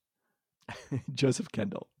from? Joseph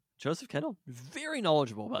Kendall. Joseph Kendall, very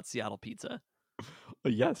knowledgeable about Seattle pizza.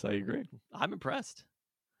 Yes, I agree. I'm impressed.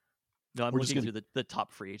 No, I'm looking through the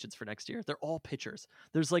top free agents for next year. They're all pitchers.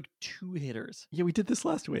 There's like 2 hitters. Yeah, we did this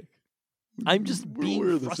last week. I'm just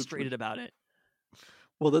being frustrated about it.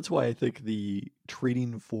 Well, that's why I think the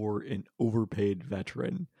trading for an overpaid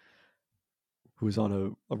veteran who's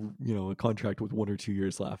on a contract with 1 or 2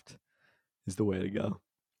 years left is the way to go.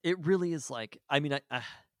 It really is like, I mean,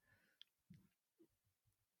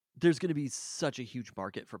 there's going to be such a huge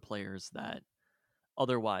market for players that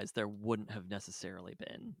otherwise there wouldn't have necessarily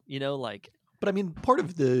been, But I mean, part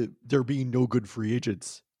of there being no good free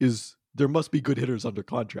agents is there must be good hitters under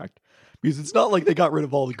contract, because it's not like they got rid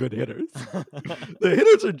of all the good hitters. The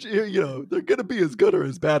hitters are, they're going to be as good or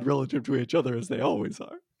as bad relative to each other as they always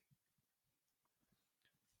are.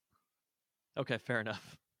 Okay, fair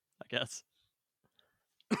enough, I guess.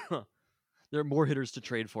 There are more hitters to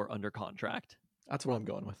trade for under contract. That's what I'm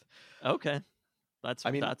going with. Okay. I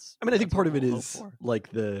think part of it is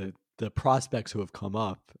like the prospects who have come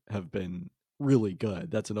up have been really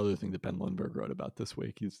good. That's another thing that Ben Lundberg wrote about this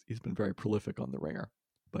week. He's been very prolific on the Ringer.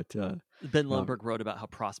 But Ben Lundberg wrote about how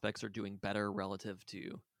prospects are doing better relative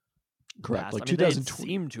to correct. Past. Like 2020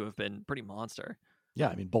 seem to have been pretty monster. Yeah,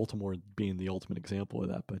 I mean Baltimore being the ultimate example of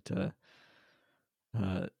that, but the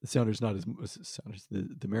Sounders not as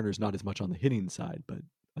the Mariners not as much on the hitting side, but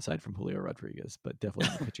aside from Julio Rodriguez, but definitely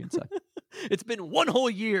on the pitching side. It's been 1 whole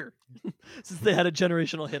year since they had a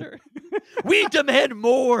generational hitter. We demand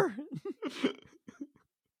more.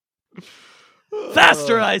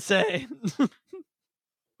 Faster, I say.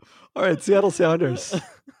 All right, Seattle Sounders.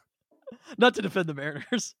 Not to defend the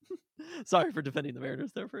Mariners. Sorry for defending the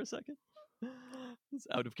Mariners there for a second. It's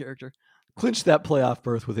out of character. Clinched that playoff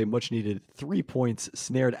berth with a much-needed 3 points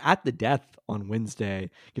snared at the death on Wednesday,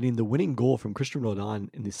 getting the winning goal from Christian Rodon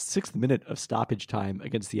in the 6th minute of stoppage time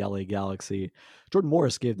against the LA Galaxy. Jordan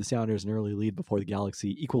Morris gave the Sounders an early lead before the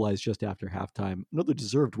Galaxy equalized just after halftime. Another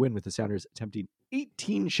deserved win with the Sounders attempting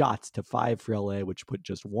 18 shots to 5 for LA, which put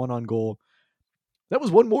just 1 on goal. That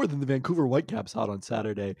was 1 more than the Vancouver Whitecaps had on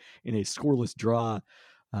Saturday in a scoreless draw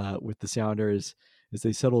with the Sounders, as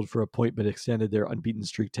they settled for a point but extended their unbeaten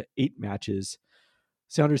streak to 8 matches.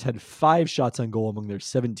 Sounders had 5 shots on goal among their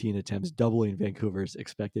 17 attempts, doubling Vancouver's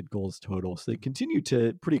expected goals total. So they continue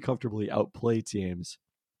to pretty comfortably outplay teams.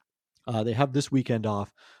 They have this weekend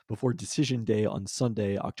off before Decision Day on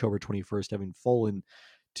Sunday, October 21st, having fallen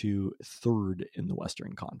to 3rd in the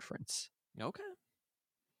Western Conference. Okay.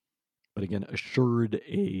 But again, assured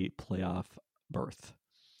a playoff berth.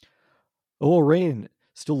 OL Reign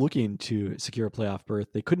still looking to secure a playoff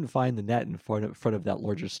berth. They couldn't find the net in front of that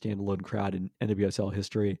largest standalone crowd in NWSL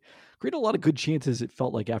history. Created a lot of good chances, it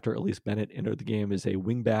felt like, after Elise Bennett entered the game as a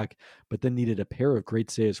wingback, but then needed a pair of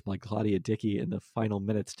great saves from like Claudia Dickey in the final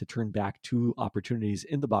minutes to turn back 2 opportunities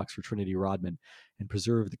in the box for Trinity Rodman and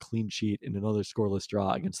preserve the clean sheet in another scoreless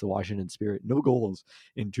draw against the Washington Spirit. No goals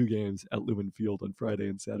in 2 games at Lumen Field on Friday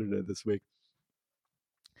and Saturday this week.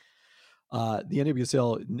 The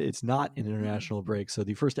NWSL, it's not an international break, so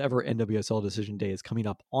the first ever NWSL Decision Day is coming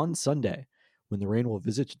up on Sunday, when the Reign will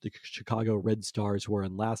visit the Chicago Red Stars, who are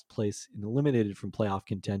in last place and eliminated from playoff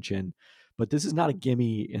contention. But this is not a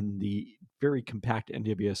gimme in the very compact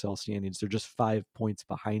NWSL standings. They're just 5 points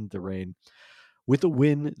behind the Reign. With a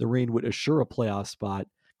win, the Reign would assure a playoff spot,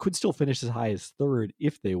 could still finish as high as third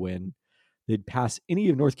if they win. They'd pass any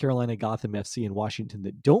of North Carolina, Gotham FC, and Washington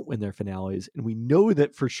that don't win their finales. And we know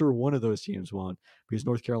that for sure one of those teams won't, because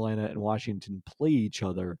North Carolina and Washington play each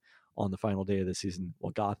other on the final day of the season,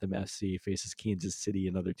 while Gotham FC faces Kansas City,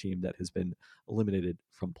 another team that has been eliminated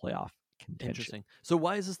from playoff contention. Interesting. So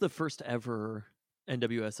why is this the first ever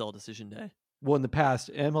NWSL decision day? Well, in the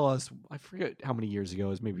past, MLS, I forget how many years ago, it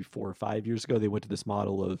was maybe 4 or 5 years ago, they went to this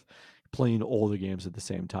model of playing all the games at the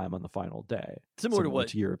same time on the final day. Similar to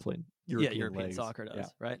what European leagues. Soccer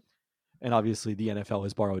does, right? And obviously the NFL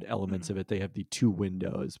has borrowed elements of it. They have the 2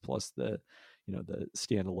 windows plus the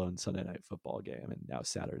standalone Sunday night football game and now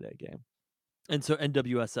Saturday game. And so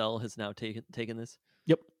NWSL has now taken this?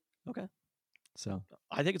 Yep. Okay. So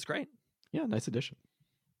I think it's great. Yeah, nice addition.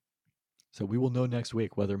 So we will know next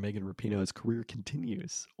week whether Megan Rapinoe's career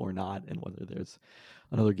continues or not, and whether there's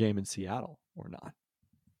another game in Seattle or not.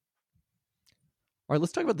 All right,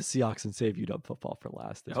 let's talk about the Seahawks and save UW football for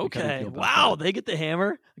last. Okay. Wow, they get the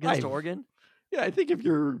hammer against Oregon? Yeah, I think if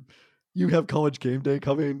you have College game day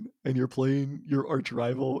coming and you're playing your arch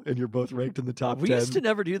rival and you're both ranked in the top 10. We used to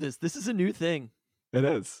never do this. This is a new thing. It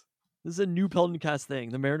is. This is a new Peltoncast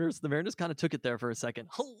thing. The Mariners kind of took it there for a second.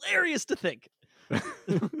 Hilarious to think.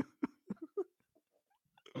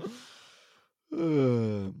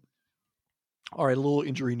 All right, a little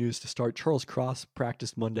injury news to start. Charles Cross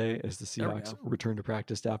practiced Monday as the Seahawks return to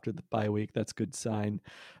practice after the bye week. That's a good sign.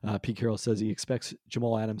 Pete Carroll says he expects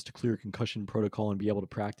Jamal Adams to clear concussion protocol and be able to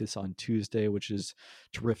practice on Tuesday, which is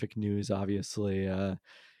terrific news, obviously,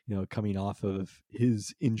 coming off of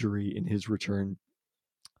his injury in his return.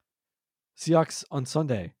 Seahawks on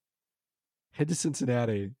Sunday head to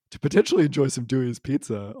Cincinnati to potentially enjoy some Dewey's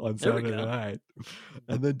Pizza on Saturday night,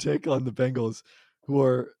 and then take on the Bengals, who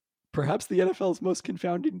are perhaps the NFL's most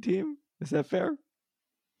confounding team. Is that fair?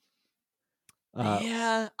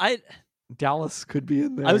 Dallas could be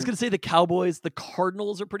in there. I was going to say the Cowboys. The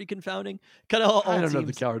Cardinals are pretty confounding. Kind of I don't know if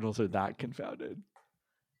the Cardinals are that confounded.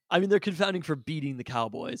 I mean, they're confounding for beating the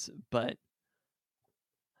Cowboys, but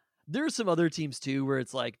there are some other teams too where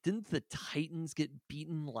it's like, didn't the Titans get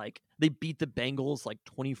beaten? Like they beat the Bengals like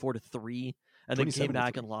 24-3, and then came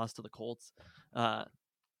back and lost to the Colts.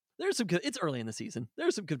 There's some. It's early in the season.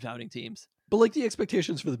 There's some confounding teams, but like the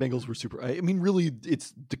expectations for the Bengals were super. I mean, really,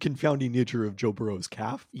 it's the confounding nature of Joe Burrow's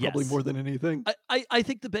calf, probably more than anything. I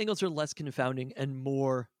think the Bengals are less confounding and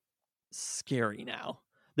more scary now.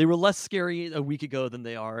 They were less scary a week ago than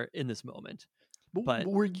they are in this moment. But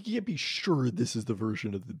you can't be sure this is the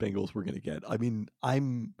version of the Bengals we're going to get. I mean,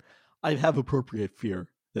 I have appropriate fear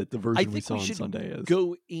that the version we saw on Sunday is.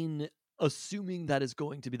 Go in assuming that is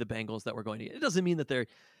going to be the Bengals that we're going to get. It doesn't mean that they're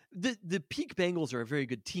the peak Bengals are a very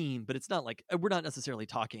good team, but it's not like we're not necessarily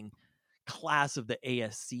talking class of the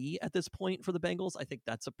ASC at this point for the Bengals. I think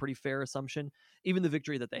that's a pretty fair assumption. Even the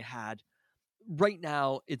victory that they had right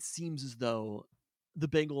now, it seems as though the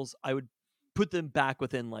Bengals, I would put them back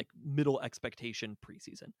within like middle expectation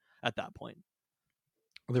preseason at that point.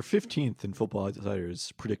 They're 15th in Football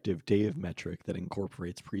Outsiders' predictive Dave metric that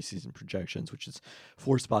incorporates preseason projections, which is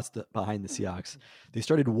 4 spots behind the Seahawks. They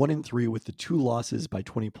started 1-3 with the 2 losses by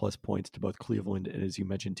 20-plus points to both Cleveland and, as you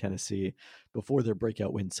mentioned, Tennessee, before their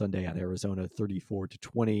breakout win Sunday at Arizona,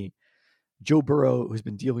 34-20. Joe Burrow, who's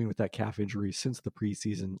been dealing with that calf injury since the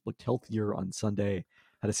preseason, looked healthier on Sunday,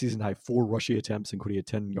 had a season-high 4 rushing attempts, including a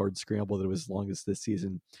 10-yard scramble that was longest this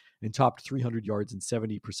season, and topped 300 yards and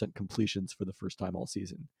 70% completions for the first time all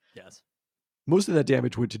season. Yes. Most of that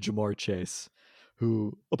damage went to Jamar Chase,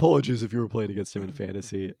 who, apologies if you were playing against him in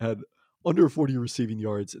fantasy, had under 40 receiving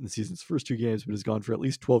yards in the season's first 2 games, but has gone for at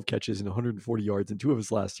least 12 catches and 140 yards in 2 of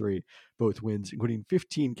his last 3, both wins, including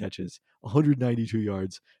 15 catches, 192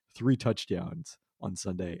 yards, 3 touchdowns on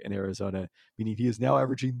Sunday in Arizona, meaning he is now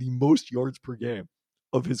averaging the most yards per game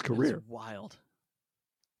of his career. That's wild.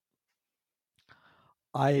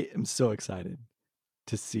 I am so excited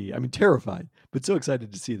to see, terrified, but so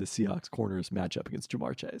excited to see the Seahawks corners match up against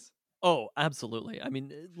Jamar Chase. Oh, absolutely. I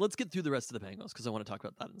mean, let's get through the rest of the Bengals because I want to talk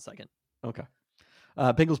about that in a second. Okay.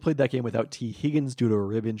 Bengals played that game without T. Higgins due to a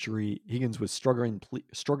rib injury. Higgins was struggling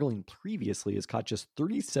previously, has caught just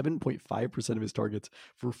 37.5% of his targets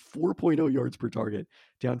for 4.0 yards per target,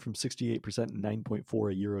 down from 68% and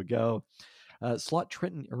 9.4 a year ago. Slot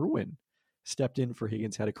Trenton Irwin stepped in for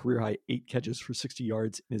Higgins, had a career-high 8 catches for 60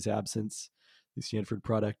 yards in his absence, the Stanford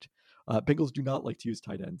product. Bengals do not like to use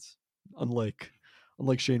tight ends. Unlike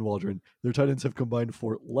Shane Waldron, their tight ends have combined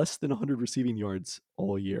for less than 100 receiving yards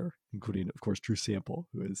all year, including, of course, Drew Sample,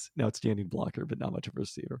 who is an outstanding blocker, but not much of a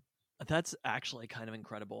receiver. That's actually kind of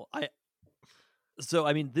incredible. I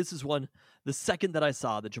mean, this is one. The second that I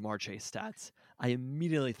saw the Jamar Chase stats, I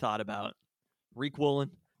immediately thought about Reek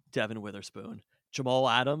Woolen, Devin Witherspoon, Jamal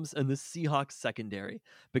Adams, and the Seahawks secondary,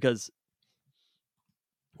 because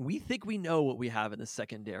we think we know what we have in the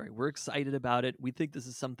secondary. We're excited about it. We think this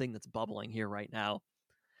is something that's bubbling here right now.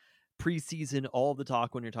 Preseason, all of the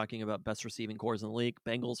talk when you're talking about best receiving cores in the league,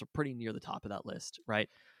 Bengals are pretty near the top of that list, right?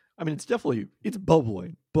 I mean, it's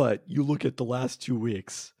bubbling, but you look at the last 2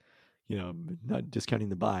 weeks, not discounting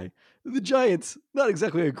the bye, the Giants, not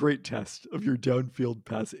exactly a great test of your downfield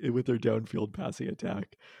pass with their downfield passing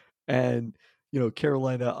attack. And,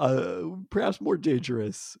 Carolina, perhaps more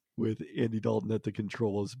dangerous with Andy Dalton at the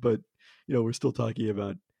controls, but, we're still talking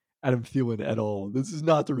about Adam Thielen et al. This is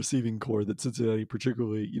not the receiving core that Cincinnati,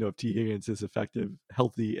 particularly, if T. Higgins is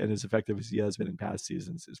healthy, and as effective as he has been in past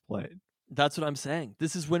seasons, is playing. That's what I'm saying.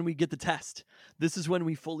 This is when we get the test. This is when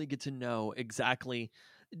we fully get to know exactly.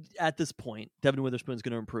 At this point, Devin Witherspoon's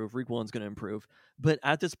going to improve. Reek Woolen's going to improve. But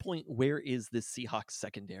at this point, where is this Seahawks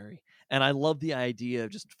secondary? And I love the idea of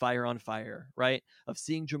just fire on fire, right? Of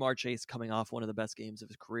seeing Jamar Chase coming off one of the best games of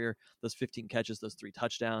his career, those 15 catches, those 3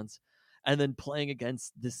 touchdowns, and then playing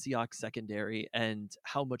against the Seahawks secondary and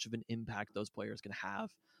how much of an impact those players can have.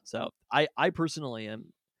 So I personally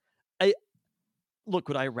am. Look,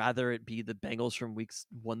 would I rather it be the Bengals from weeks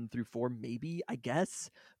 1 through 4? Maybe, I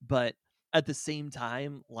guess. But at the same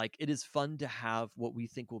time, like, it is fun to have what we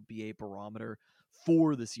think will be a barometer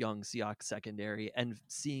for this young Seahawks secondary and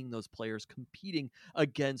seeing those players competing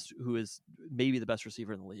against who is maybe the best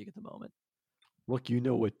receiver in the league at the moment. Look, you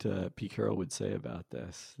know what Pete Carroll would say about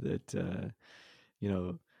this, that,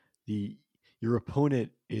 your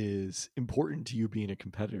opponent is important to you being a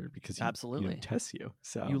competitor because he Absolutely tests you.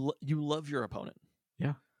 So you love your opponent.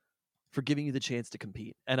 Yeah. For giving you the chance to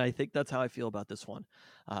compete. And I think that's how I feel about this one.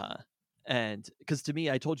 And because to me,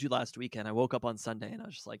 I told you last weekend, I woke up on Sunday and I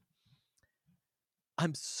was just like,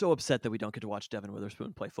 I'm so upset that we don't get to watch Devin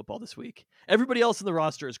Witherspoon play football this week. Everybody else in the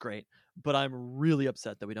roster is great, but I'm really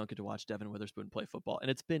upset that we don't get to watch Devin Witherspoon play football. And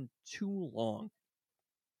it's been too long.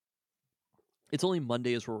 It's only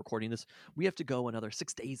Monday as we're recording this. We have to go another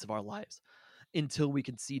 6 days of our lives until we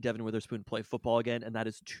can see Devin Witherspoon play football again. And that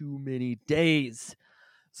is too many days.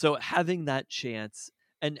 So having that chance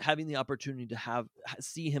and having the opportunity to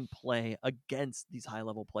see him play against these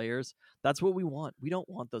high-level players, that's what we want. We don't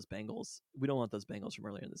want those Bengals. We don't want those Bengals from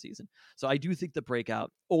earlier in the season. So I do think the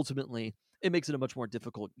breakout, ultimately, it makes it a much more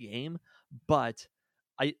difficult game. But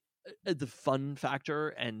the fun factor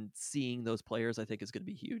and seeing those players, I think, is going to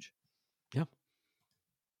be huge. Yeah.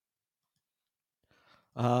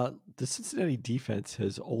 The Cincinnati defense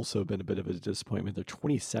has also been a bit of a disappointment. They're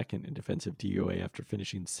 22nd in defensive DOA after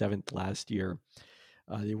finishing 7th last year.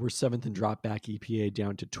 They were 7th in drop back EPA,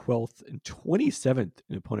 down to 12th and 27th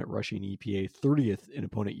in opponent rushing EPA, 30th in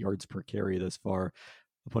opponent yards per carry thus far.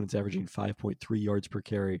 Opponents averaging 5.3 yards per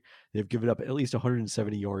carry. They've given up at least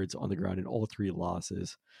 170 yards on the ground in all 3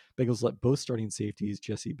 losses. Bengals let both starting safeties,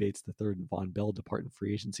 Jesse Bates III and Von Bell, depart in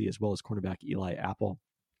free agency, as well as cornerback Eli Apple.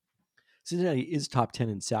 Cincinnati is top 10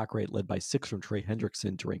 in sack rate, led by 6 from Trey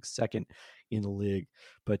Hendrickson to rank 2nd in the league,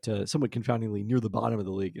 but somewhat confoundingly near the bottom of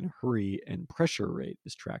the league in hurry and pressure rate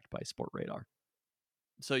is tracked by Sport Radar.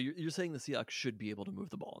 So you're saying the Seahawks should be able to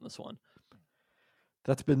move the ball in this one?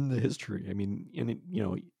 That's been the history. I mean,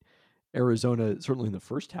 Arizona, certainly in the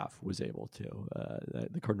first half, was able to.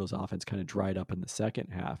 The Cardinals' offense kind of dried up in the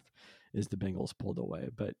second half as the Bengals pulled away,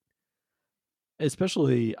 but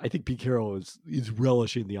especially, I think Pete Carroll is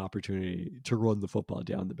relishing the opportunity to run the football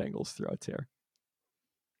down the Bengals' throats here.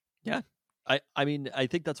 Yeah. I mean, I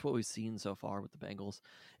think that's what we've seen so far with the Bengals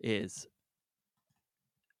is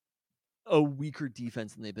a weaker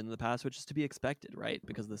defense than they've been in the past, which is to be expected, right?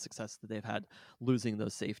 Because of the success that they've had losing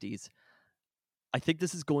those safeties. I think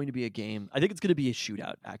this is going to be a game. I think it's going to be a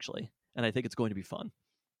shootout, actually. And I think it's going to be fun.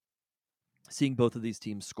 Seeing both of these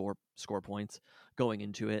teams score points going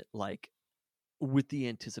into it, like, with the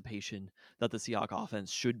anticipation that the Seahawks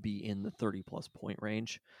offense should be in the 30-plus point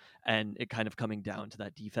range, and it kind of coming down to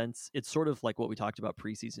that defense. It's sort of like what we talked about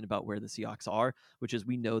preseason about where the Seahawks are, which is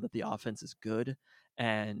we know that the offense is good,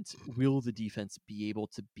 and will the defense be able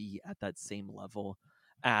to be at that same level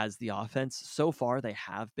as the offense? So far, they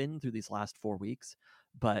have been through these last 4 weeks,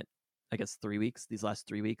 but I guess 3 weeks, these last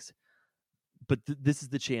 3 weeks. But this is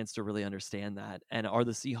the chance to really understand that. And are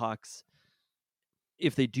the Seahawks,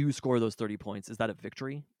 if they do score those 30 points, is that a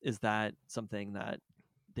victory? Is that something that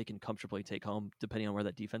they can comfortably take home depending on where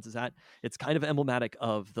that defense is at? It's kind of emblematic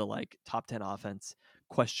of the top 10 offense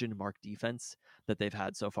question mark defense that they've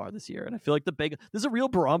had so far this year. And I feel like this is a real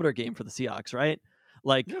barometer game for the Seahawks, right?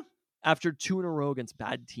 after 2 in a row against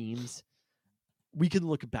bad teams, we can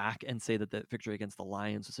look back and say that the victory against the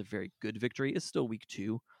Lions was a very good victory. It's still week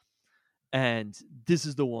 2. And this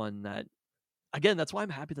is the one that, again, that's why I'm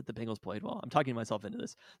happy that the Bengals played well. I'm talking myself into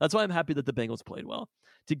this. That's why I'm happy that the Bengals played well,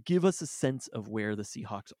 to give us a sense of where the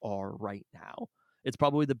Seahawks are right now. It's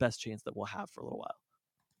probably the best chance that we'll have for a little while.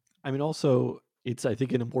 I mean, also, it's, I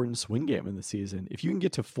think, an important swing game in the season. If you can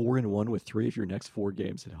get to 4-1 with 3 of your next 4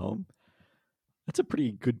 games at home, that's a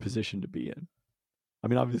pretty good position to be in. I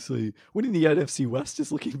mean, obviously, winning the NFC West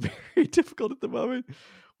is looking very difficult at the moment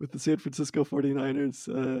with the San Francisco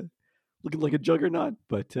 49ers looking like a juggernaut.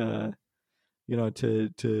 But, to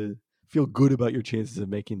feel good about your chances of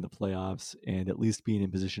making the playoffs and at least being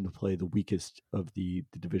in position to play the weakest of the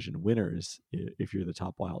division winners if you're the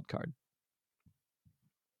top wild card.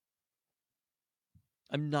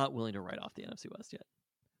 I'm not willing to write off the NFC West yet.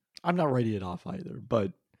 I'm not writing it off either,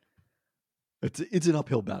 but it's an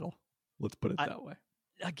uphill battle. Let's put it that way.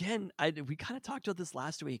 Again, we kind of talked about this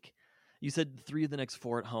last week. You said 3 of the next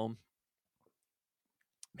 4 at home.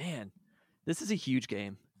 Man, this is a huge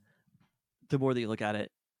game. The more that you look at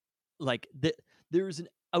it, like there's an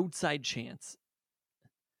outside chance.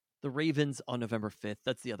 The Ravens on November 5th,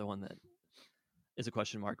 that's the other one that is a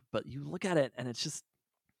question mark. But you look at it and it's just,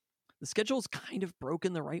 the schedule's kind of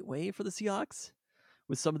broken the right way for the Seahawks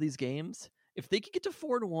with some of these games. If they could get to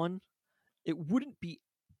 4-1, it wouldn't be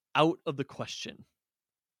out of the question.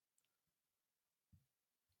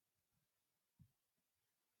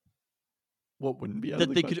 What wouldn't be out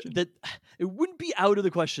of the question? It wouldn't be out of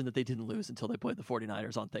the question that they didn't lose until they played the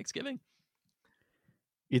 49ers on Thanksgiving.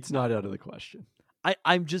 It's not out of the question.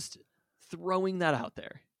 I'm just throwing that out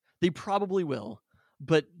there. They probably will,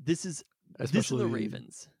 but this is the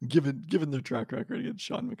Ravens. Given their track record against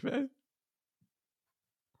Sean McVay.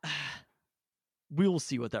 We will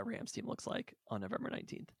see what that Rams team looks like on November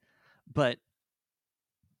 19th. But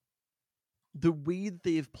the way that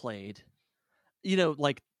they've played,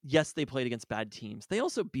 like, yes, they played against bad teams. They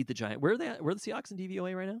also beat the Giants. Where are they at? Where are the Seahawks in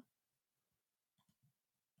DVOA right now?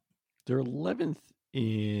 They're 11th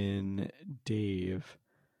in Dave.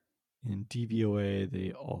 In DVOA,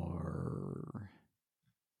 they are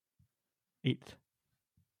 8th.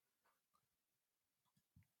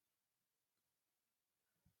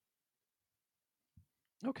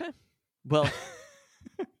 Okay. Well,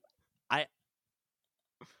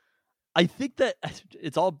 I think that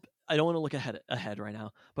it's all, I don't want to look ahead right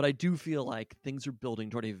now, but I do feel like things are building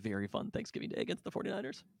toward a very fun Thanksgiving Day against the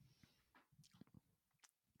 49ers.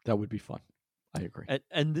 That would be fun. I agree.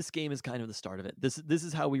 And this game is kind of the start of it. This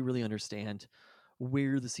is how we really understand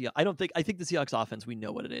where the Seahawks, I think the Seahawks offense, we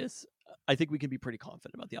know what it is. I think we can be pretty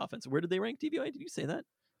confident about the offense. Where did they rank DVOA? Did you say that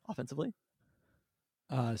offensively?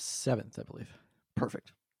 7th, I believe.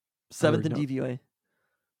 Perfect. 7th in DVOA.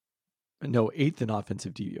 No, 8th in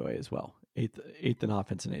offensive DVOA as well. 8th in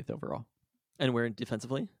offense and 8th overall. And where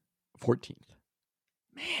defensively? 14th.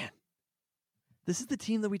 Man, this is the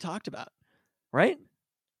team that we talked about, right?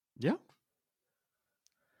 Yeah.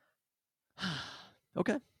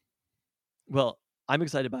 Okay. Well, I'm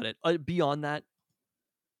excited about it. Beyond that,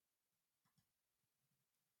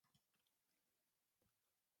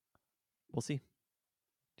 we'll see.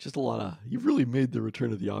 Just a lot of, you've really made the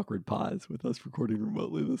return of the awkward pause with us recording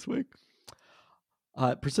remotely this week.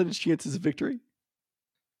 Percentage chances of victory?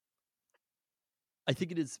 I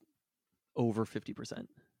think it is over 50%.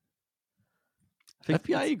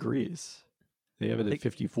 FBI agrees. They have it at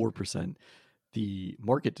 54%. The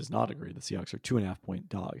market does not agree. The Seahawks are 2.5-point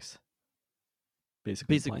dogs.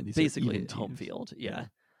 Basically home field. Yeah.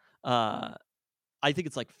 I think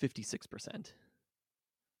it's like 56%.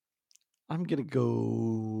 I'm going to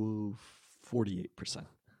go 48%.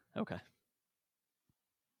 Okay.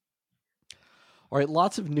 All right.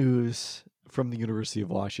 Lots of news from the University of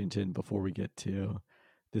Washington before we get to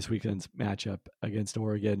this weekend's matchup against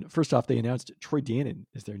Oregon. First off, they announced Troy Dannon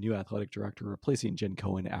is their new athletic director, replacing Jen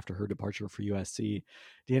Cohen after her departure for USC.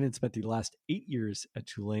 Dannon spent the last 8 years at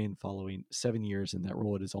Tulane, following 7 years in that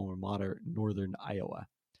role at his alma mater, Northern Iowa.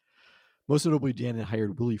 Most notably, Dannon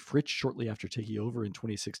hired Willie Fritsch shortly after taking over in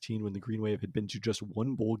 2016, when the Green Wave had been to just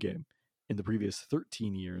one bowl game in the previous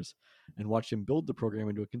 13 years, and watched him build the program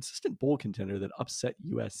into a consistent bowl contender that upset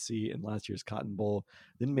USC in last year's Cotton Bowl,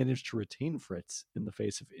 then managed to retain Fritz in the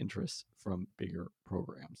face of interest from bigger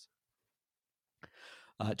programs.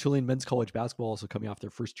 Tulane men's college basketball also coming off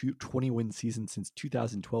their first 20-win season since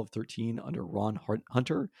 2012-13 under Ron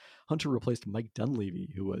Hunter. Hunter replaced Mike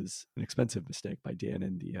Dunleavy, who was an expensive mistake by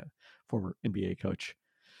Dannon, the former NBA coach.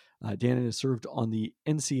 Dannon has served on the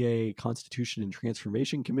NCAA Constitution and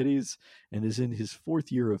Transformation Committees and is in his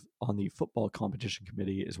fourth year on the Football Competition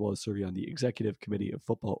Committee, as well as serving on the Executive Committee of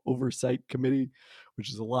Football Oversight Committee,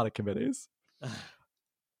 which is a lot of committees.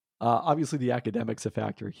 Obviously, the academics a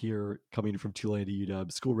factor here, coming from Tulane to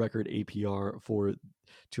UW. School record APR for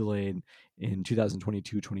Tulane in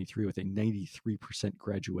 2022-23 with a 93%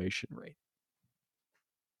 graduation rate.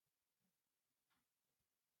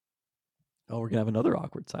 Oh, we're gonna have another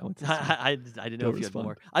awkward silence. I didn't know if you had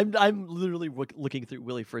more. I'm literally looking through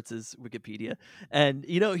Willie Fritz's Wikipedia, and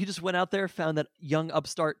he just went out there, found that young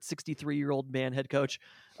upstart 63-year-old man head coach,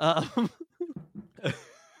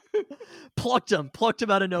 plucked him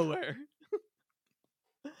out of nowhere.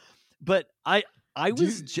 But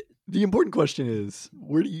the important question is,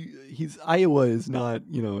 where do you? Iowa is not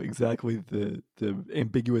exactly the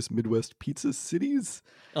ambiguous Midwest pizza cities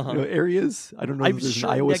areas. I don't know. I'm if there's sure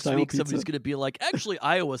an Iowa next style week pizza. somebody's going to be like, actually,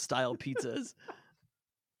 Iowa style pizzas.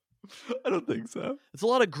 I don't think so. It's a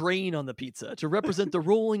lot of grain on the pizza to represent the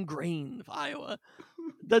rolling grain of Iowa.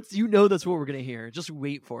 That's what we're going to hear. Just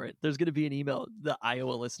wait for it. There's going to be an email. The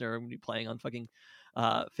Iowa listener, I'm going to be playing on fucking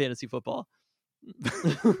fantasy football.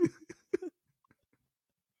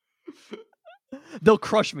 They'll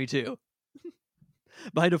crush me too.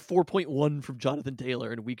 Behind a 4.1 from Jonathan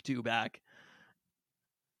Taylor in week 2 back.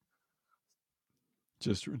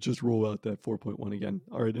 Just roll out that 4.1 again.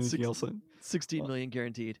 All right, anything else? 16 million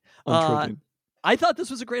guaranteed. On I thought this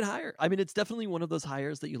was a great hire. I mean, it's definitely one of those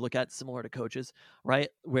hires that you look at similar to coaches, right?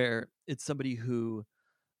 Where it's somebody who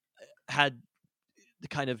had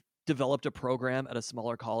kind of developed a program at a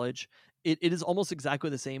smaller college. It is almost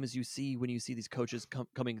exactly the same as you see when you see these coaches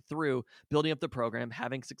coming through, building up the program,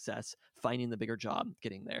 having success, finding the bigger job,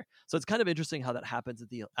 getting there. So it's kind of interesting how that happens at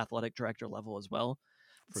the athletic director level as well.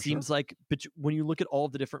 It seems like, but when you look at all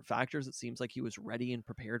of the different factors, it seems like he was ready and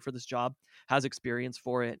prepared for this job, has experience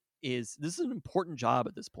for it. This is an important job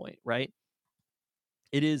at this point, right?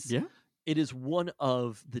 It is. Yeah. It is one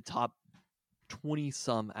of the top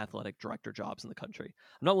 20-some athletic director jobs in the country.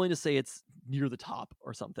 I'm not willing to say it's near the top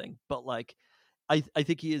or something, but I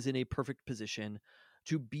think he is in a perfect position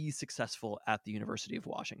to be successful at the University of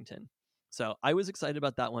Washington. So I was excited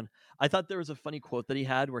about that one. I thought there was a funny quote that he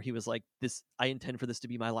had where he was like, I intend for this to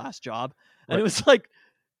be my last job. And It was like,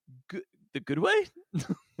 the good way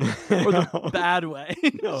or the bad way?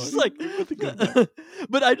 No, just like,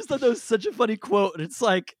 but I just thought that was such a funny quote. And it's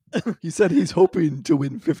like, he said he's hoping to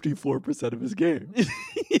win 54% of his games.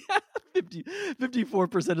 Yeah,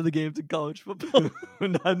 54% of the games in college football.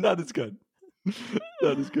 not as good.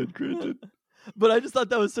 Not as good, granted. But I just thought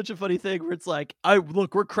that was such a funny thing where it's like,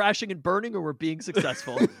 we're crashing and burning or we're being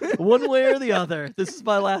successful. One way or the other. This is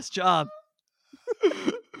my last job.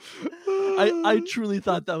 I truly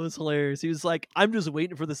thought that was hilarious. He was like, I'm just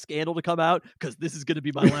waiting for the scandal to come out because this is going to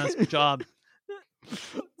be my last job.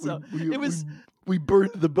 So we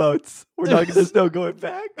burned the boats. There's no going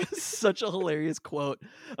back. Such a hilarious quote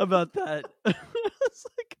about that. It's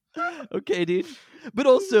like, okay, dude. But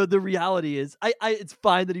also the reality is, it's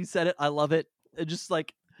fine that he said it. I love it. It just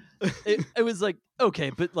like, it was like, okay,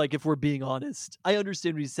 but like, if we're being honest, I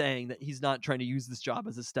understand what he's saying, that he's not trying to use this job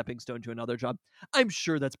as a stepping stone to another job. I'm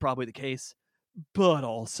sure that's probably the case. But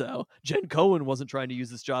also, Jen Cohen wasn't trying to use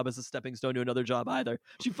this job as a stepping stone to another job either.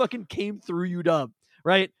 She fucking came through UW,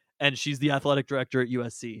 right? And she's the athletic director at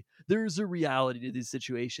USC. There's a reality to these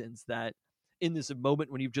situations that in this moment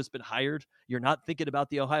when you've just been hired, you're not thinking about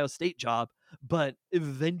the Ohio State job. But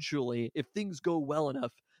eventually, if things go well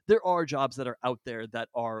enough, there are jobs that are out there that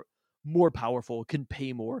are more powerful, can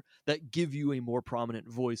pay more, that give you a more prominent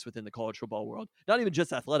voice within the college football world. Not even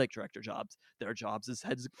just athletic director jobs. There are jobs as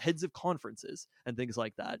heads of conferences and things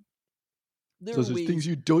like that. So there's things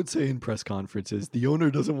you don't say in press conferences. The owner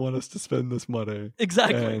doesn't want us to spend this money.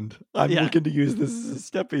 Exactly. And I'm looking to use this as a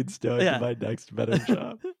stepping stone to my next better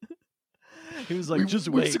job. He was like,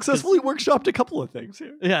 we successfully workshopped a couple of things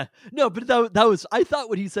here. Yeah. No, but that was, I thought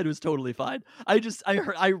what he said was totally fine.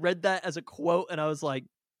 I read that as a quote and I was like,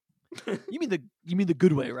 you mean the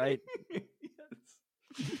good way, right? Yes.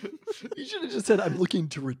 You should have just said, I'm looking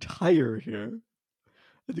to retire here.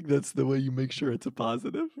 I think that's the way you make sure it's a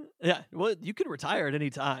positive. Yeah. Well, you can retire at any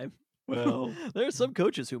time. Well, there are some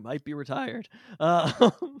coaches who might be retired.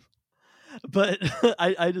 But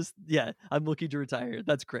I just, I'm looking to retire.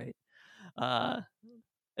 That's great.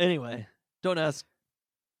 Anyway, don't ask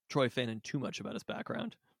Troy Fannin too much about his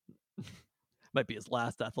background. Might be his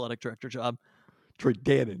last athletic director job. Troy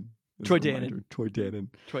Dannon. Troy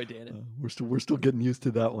Dannon. We're still getting used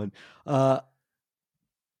to that one.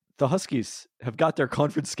 The Huskies have got their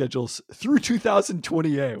conference schedules through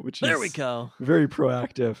 2028, which is there we go. Very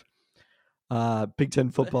proactive. Big Ten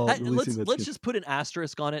football releasing Let's just put an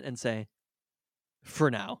asterisk on it and say,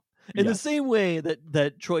 for now. In the Yes. same way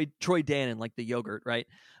that Troy Dannon, like the yogurt, right?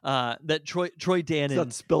 That Troy It's Dannon,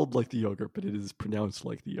 not spelled like the yogurt, but it is pronounced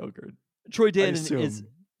like the yogurt. Troy Dannon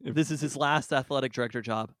this is his last athletic director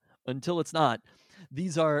job. Until it's not,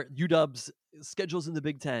 these are UW's schedules in the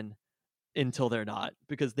Big Ten until they're not,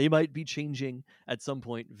 because they might be changing at some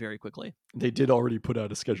point very quickly. They did already put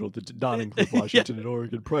out a schedule that did not include Washington and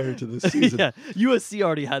Oregon prior to this season. Yeah, USC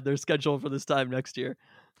already had their schedule for this time next year.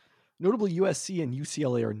 Notably, USC and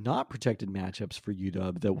UCLA are not protected matchups for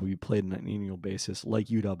UW that will be played on an annual basis like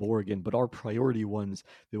UW Oregon, but are priority ones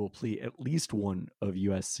that will play at least one of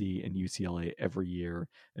USC and UCLA every year,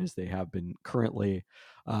 as they have been currently.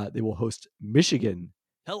 They will host Michigan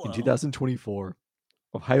in 2024,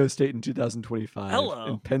 Ohio State in 2025,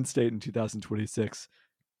 and Penn State in 2026.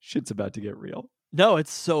 Shit's about to get real. No,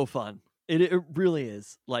 it's so fun. It really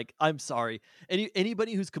is. Like, I'm sorry.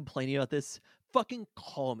 Anybody who's complaining about this, fucking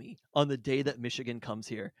call me on the day that Michigan comes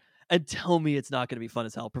here and tell me it's not going to be fun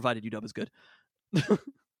as hell, provided UW is good.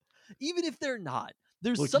 Even if they're not,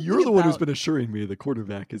 there's something. You're the one who's been assuring me the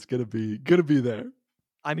quarterback is gonna be there.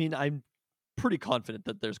 I mean, I'm pretty confident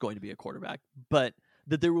that there's going to be a quarterback, but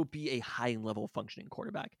that there will be a high level functioning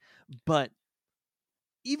quarterback. But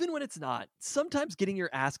even when it's not, sometimes getting your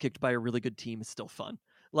ass kicked by a really good team is still fun.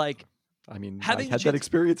 Like, I mean, I had that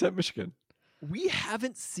experience at Michigan. We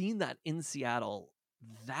haven't seen that in Seattle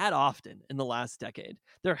that often in the last decade.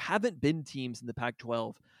 There haven't been teams in the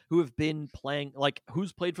Pac-12 who have been playing, like,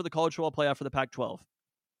 who's played for the college football playoff for the Pac-12.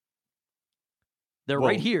 They're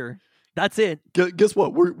right here. That's it. Guess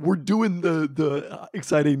what? We're doing the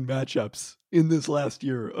exciting matchups in this last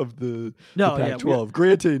year of the Pac-12.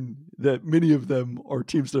 Granted that many of them are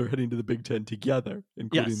teams that are heading to the Big Ten together,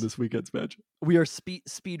 including this weekend's match. We are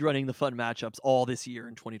speed running the fun matchups all this year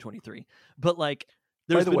in 2023. But like,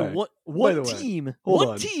 there's been one team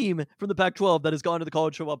from the Pac-12 that has gone to the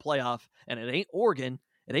college football playoff, and it ain't Oregon,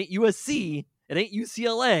 it ain't USC, it ain't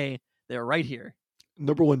UCLA. They're right here.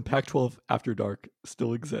 Number one, Pac-12 After Dark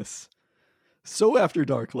still exists. So after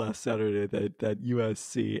dark last Saturday, that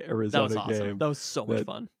USC Arizona that was awesome. game. That was so much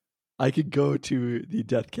fun. I could go to the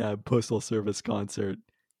Death Cab Postal Service concert,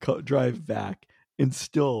 drive back, and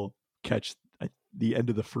still catch the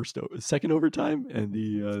end of the second overtime and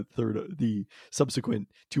the subsequent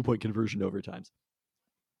 2-point conversion overtimes.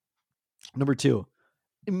 Number two,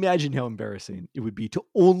 imagine how embarrassing it would be to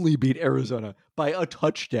only beat Arizona by a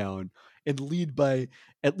touchdown and lead by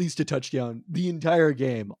at least a touchdown the entire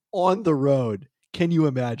game on the road. Can you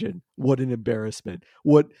imagine what an embarrassment?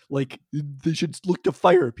 They should look to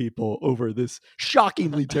fire people over this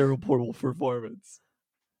shockingly terrible performance.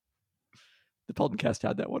 The Peltoncast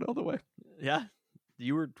had that one all the way. Yeah.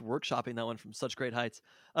 You were workshopping that one from such great heights.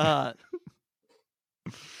 I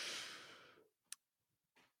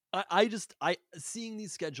seeing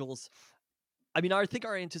these schedules, I mean, I think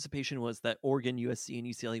our anticipation was that Oregon, USC, and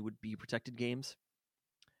UCLA would be protected games.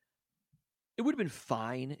 It would have been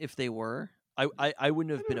fine if they were. I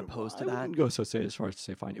wouldn't have been opposed to that. I wouldn't go as far as to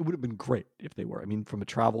say fine. It would have been great if they were. I mean, from a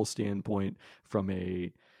travel standpoint, from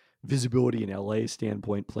a visibility in LA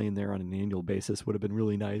standpoint, playing there on an annual basis would have been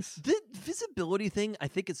really nice. The visibility thing, I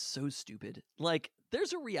think, is so stupid. Like,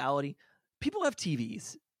 there's a reality. People have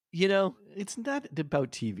TVs. You know, it's not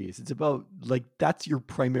about TVs. It's about, like, that's your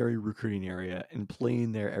primary recruiting area, and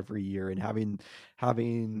playing there every year and having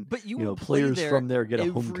but players from there get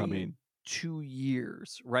a homecoming. 2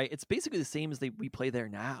 years, right? It's basically the same as we play there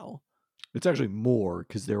now. It's actually more,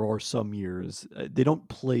 because there are some years they don't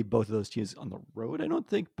play both of those teams on the road, I don't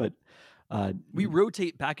think, but we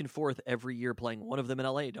rotate back and forth every year playing one of them in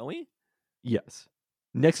LA, don't we? Yes.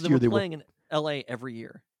 Next year they were playing in LA every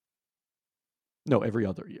year. No, every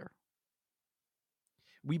other year.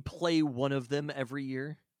 We play one of them every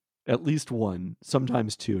year? At least one,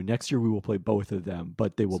 sometimes two. Next year we will play both of them,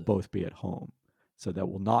 but they will both be at home. So that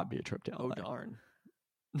will not be a trip to LA. Oh, darn.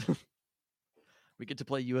 We get to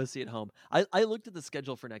play USC at home. I looked at the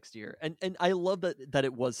schedule for next year, and I love that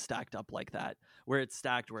it was stacked up like that, where it's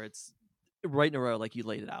right in a row like you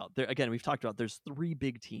laid it out. There, again, we've talked about there's 3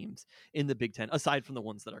 big teams in the Big Ten, aside from the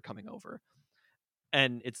ones that are coming over.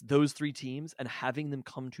 And it's those 3 teams, and having them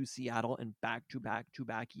come to Seattle in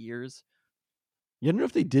back-to-back years. Yeah, I don't know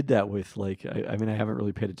if they did that with, like, I mean, I haven't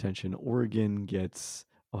really paid attention. Oregon gets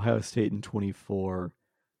Ohio State in 24.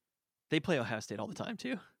 They play Ohio State all the time,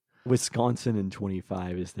 too. Wisconsin in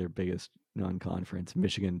 25 is their biggest non-conference.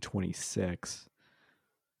 Michigan 26.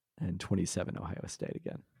 And 27 Ohio State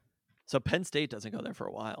again. So Penn State doesn't go there for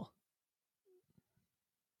a while.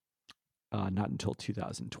 Not until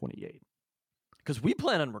 2028. Because we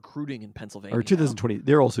plan on recruiting in Pennsylvania. Or 2020.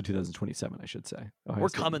 They're also 2027, I should say. Ohio We're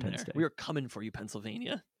State and coming Penn there. State. We are coming for you,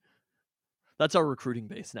 Pennsylvania. That's our recruiting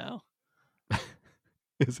base now.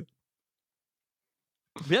 Is it?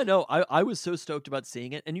 Yeah, no, I was so stoked about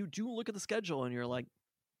seeing it. And you do look at the schedule and you're like,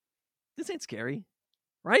 this ain't scary,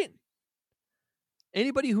 right?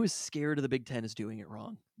 Anybody who is scared of the Big Ten is doing it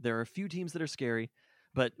wrong. There are a few teams that are scary,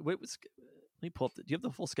 but let me pull up. Do you have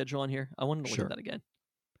the full schedule on here? I wanted to look at that again.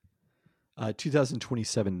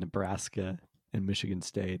 2027, Nebraska and Michigan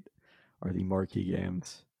State are the marquee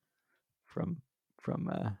games from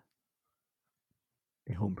a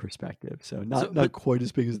home perspective. So not quite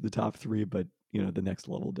as big as the top three, but the next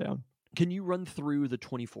level down. Can you run through the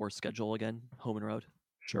 24 schedule again, home and road?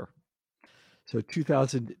 Sure. So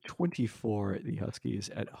 2024, the Huskies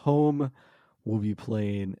at home will be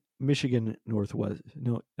playing Michigan Northwest.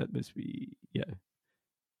 No, that must be, yeah.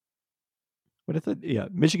 But I thought, yeah,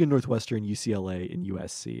 Michigan Northwestern, UCLA, and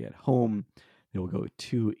USC at home. They will go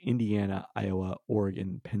to Indiana, Iowa,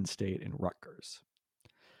 Oregon, Penn State, and Rutgers.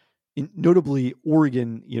 Notably,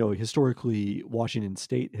 Oregon, historically, Washington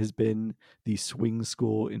State has been the swing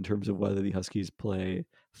school in terms of whether the Huskies play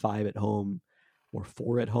 5 at home or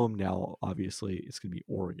 4 at home. Now, obviously, it's going to be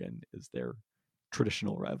Oregon as their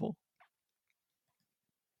traditional rival.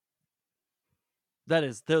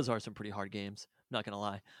 Those are some pretty hard games, not going to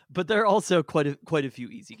lie. But there are also quite a few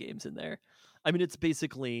easy games in there. I mean, it's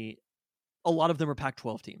basically a lot of them are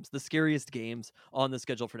Pac-12 teams. The scariest games on the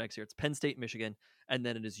schedule for next year, it's Penn State, Michigan, and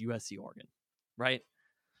then it is USC, Oregon, right?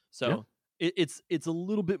 So it's a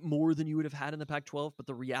little bit more than you would have had in the Pac-12, but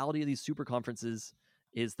the reality of these super conferences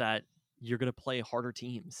is that you're going to play harder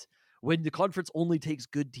teams. When the conference only takes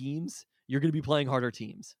good teams, you're going to be playing harder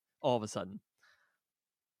teams all of a sudden.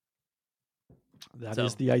 That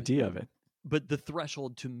is the idea of it. But the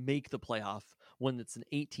threshold to make the playoff, when it's an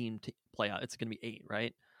 8-team playoff, it's going to be 8,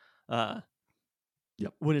 right?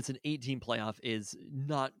 Yep. When it's an 8-team playoff is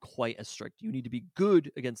not quite as strict. You need to be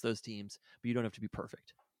good against those teams, but you don't have to be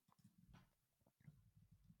perfect.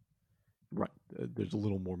 Right. There's a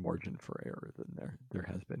little more margin for error than there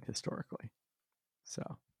has been historically. So,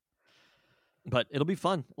 but it'll be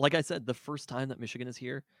fun. Like I said, the first time that Michigan is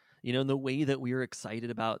here, in the way that we are excited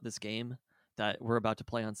about this game that we're about to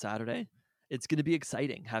play on Saturday, it's going to be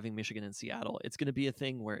exciting having Michigan in Seattle. It's going to be a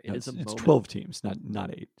thing where it's a moment. It's 12 teams,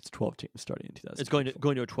 not 8. It's 12 teams starting in 2000. It's going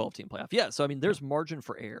to a 12-team playoff. Yeah, so I mean, there's margin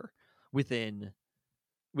for error within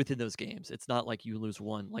those games. It's not like you lose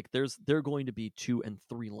one. Like there are going to be 2 and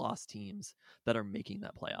 3 loss teams that are making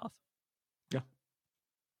that playoff.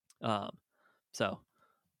 Yeah. So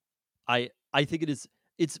I think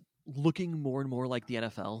it's looking more and more like the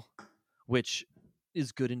NFL, which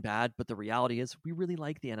is good and bad, but the reality is we really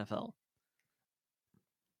like the NFL.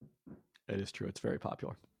 It is true. It's very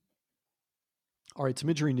popular. All right, some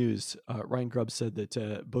injury news. Ryan Grubb said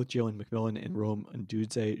that both Jalen McMillan and Rome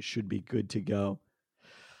Ndudze should be good to go.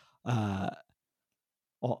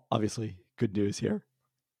 Obviously, good news here.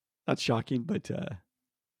 Not shocking, but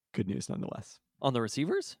good news nonetheless. On the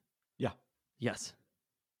receivers? Yeah. Yes.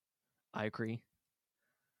 I agree.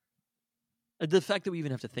 The fact that we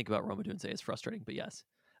even have to think about Rome Ndudze is frustrating, but yes.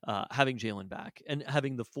 Having Jalen back and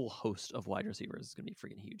having the full host of wide receivers is going to be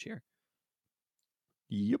freaking huge here.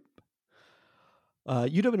 Yep.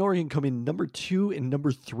 UW and Oregon come in number 2 and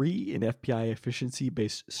number 3 in FPI efficiency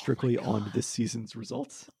based strictly on this season's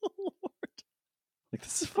results. Oh, Lord. Like,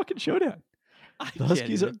 this is a fucking showdown. The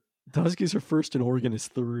Huskies are first and Oregon is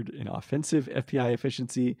third in offensive FPI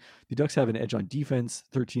efficiency. The Ducks have an edge on defense,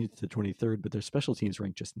 13th to 23rd, but their special teams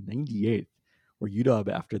rank just 98th, where UW,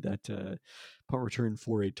 after that punt return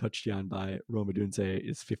for a touchdown by Rome Ndudze,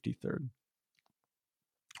 is 53rd.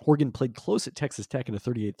 Oregon played close at Texas Tech in a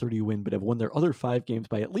 38-30 win, but have won their other 5 games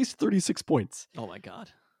by at least 36 points. Oh, my God.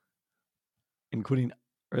 Including,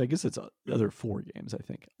 or I guess it's the other 4 games, I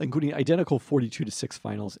think, including identical 42-6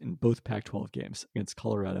 finals in both Pac-12 games against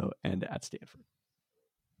Colorado and at Stanford.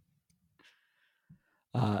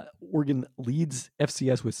 Oregon leads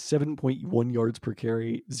FCS with 7.1 yards per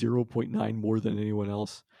carry, 0.9 more than anyone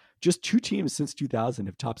else. Just 2 teams since 2000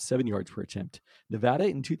 have topped 7 yards per attempt. Nevada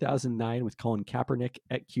in 2009 with Colin Kaepernick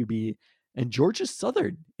at QB, and Georgia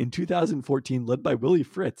Southern in 2014 led by Willie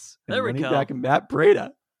Fritz and running back Matt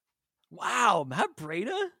Breida. Wow, Matt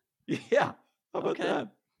Breida? Yeah, how about that?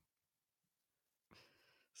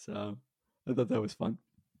 So I thought that was fun.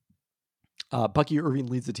 Bucky Irving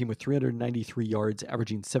leads the team with 393 yards,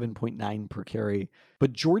 averaging 7.9 per carry.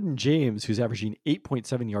 But Jordan James, who's averaging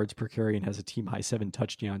 8.7 yards per carry and has a team-high 7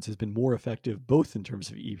 touchdowns, has been more effective both in terms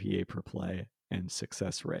of EPA per play and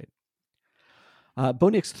success rate. Bo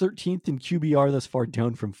Nix 13th in QBR thus far,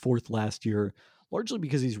 down from 4th last year, largely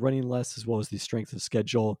because he's running less as well as the strength of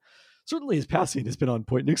schedule. Certainly his passing has been on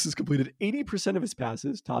point. Nix has completed 80% of his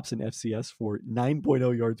passes, tops in FCS for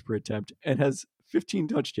 9.0 yards per attempt, and has 15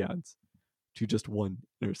 touchdowns to just 1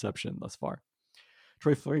 interception thus far.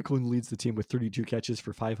 Troy Franklin leads the team with 32 catches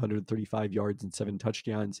for 535 yards and 7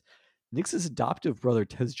 touchdowns. Nix's adoptive brother,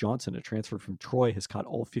 Tez Johnson, a transfer from Troy, has caught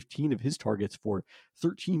all 15 of his targets for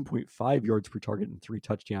 13.5 yards per target and 3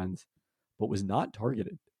 touchdowns, but was not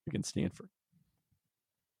targeted against Stanford.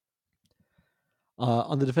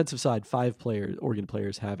 On the defensive side, 5 Oregon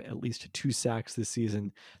players have at least 2 sacks this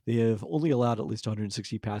season. They have only allowed at least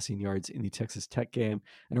 160 passing yards in the Texas Tech game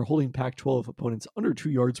and are holding Pac-12 opponents under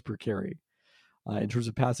 2 yards per carry. In terms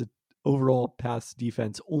of overall pass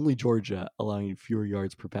defense, only Georgia allowing fewer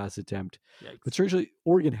yards per pass attempt. Yikes. But strangely,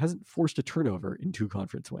 Oregon hasn't forced a turnover in 2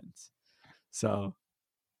 conference wins. So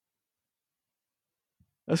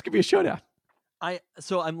this could be a showdown.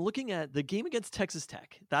 So I'm looking at the game against Texas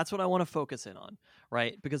Tech. That's what I want to focus in on,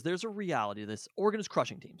 right? Because there's a reality to this. Oregon is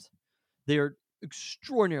crushing teams. They are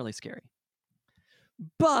extraordinarily scary.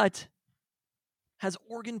 But has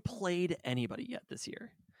Oregon played anybody yet this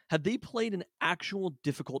year? Have they played an actual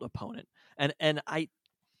difficult opponent? And I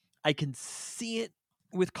can see it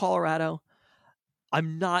with Colorado.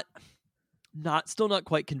 I'm still not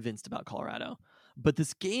quite convinced about Colorado. But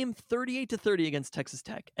this game, 38-30 against Texas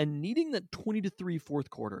Tech, and needing that 20-3 fourth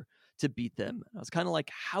quarter to beat them, I was kind of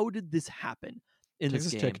like, how did this happen in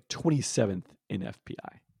Texas this game? Tech 27th in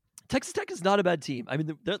FPI. Texas Tech is not a bad team. I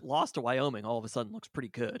mean, that loss to Wyoming all of a sudden looks pretty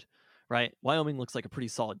good, right? Wyoming looks like a pretty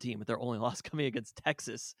solid team with their only loss coming against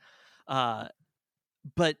Texas. But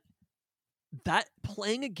that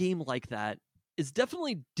playing a game like that is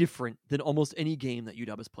definitely different than almost any game that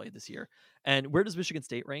UW has played this year. And where does Michigan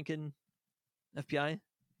State rank in FPI?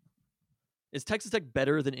 Is Texas Tech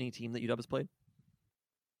better than any team that UW has played?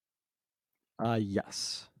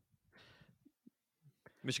 Yes.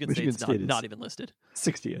 Michigan State's not even listed.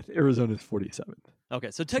 60th. Arizona's 47th.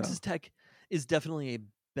 Okay, so Texas Tech is definitely a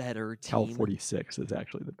better team. Cal 46 is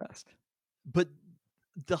actually the best. But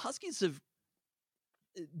the Huskies have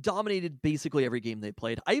dominated basically every game they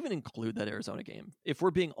played. I even include that Arizona game. If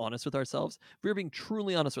we're being honest with ourselves, if we're being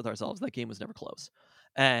truly honest with ourselves, that game was never close.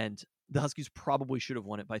 And the Huskies probably should have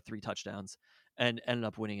won it by 3 touchdowns and ended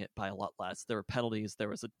up winning it by a lot less. There were penalties. There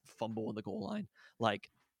was a fumble in the goal line.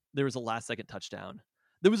 There was a last-second touchdown.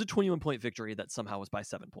 There was a 21-point victory that somehow was by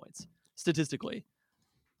 7 points, statistically.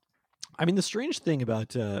 I mean, the strange thing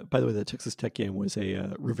about, by the way, the Texas Tech game was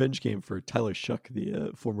a revenge game for Tyler Shuck,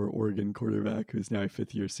 the former Oregon quarterback, who's now a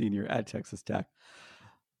 5th-year senior at Texas Tech.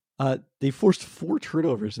 They forced 4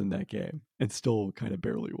 turnovers in that game and still kind of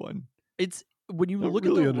barely won. It's when you look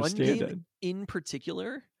at the run game in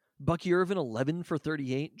particular, Bucky Irvin 11 for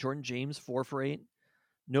 38, Jordan James 4 for 8,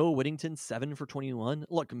 Noah Whittington 7 for 21.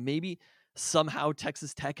 Look, maybe somehow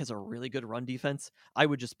Texas Tech has a really good run defense. I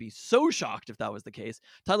would just be so shocked if that was the case.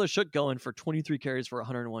 Tyler Shook going for 23 carries for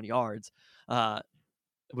 101 yards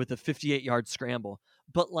with a 58-yard scramble.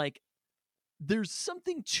 But there's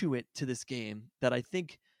something to this game that I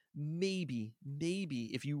think maybe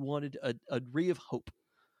if you wanted a ray of hope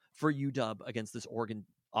for UW against this Oregon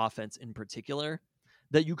offense in particular,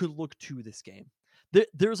 that you could look to this game.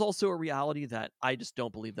 There's also a reality that I just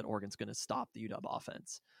don't believe that Oregon's going to stop the UW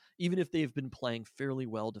offense. Even if they've been playing fairly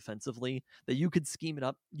well defensively, that you could scheme it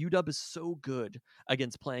up. UW is so good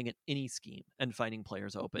against playing at any scheme and finding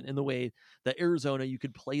players open in the way that Arizona, you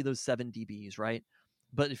could play those 7 DBs, right?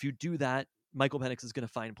 But if you do that, Michael Penix is going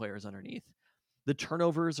to find players underneath. The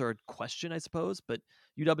turnovers are a question, I suppose, but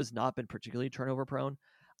UW has not been particularly turnover prone.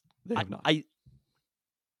 They have not.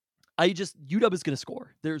 UW is going to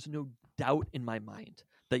score. There's no doubt in my mind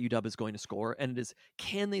that UW is going to score. And it is,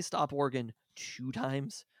 can they stop Oregon 2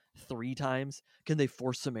 times, 3 times? Can they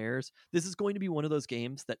force some errors? This is going to be one of those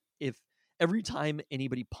games that if every time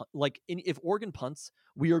anybody, if Oregon punts,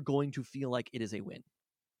 we are going to feel like it is a win.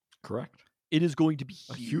 Correct. It is going to be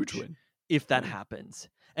a huge win if that happens.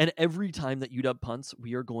 And every time that UW punts,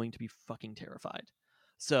 we are going to be fucking terrified.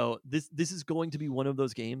 So this is going to be one of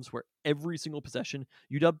those games where every single possession,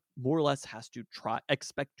 UW more or less has to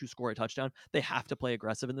expect to score a touchdown. They have to play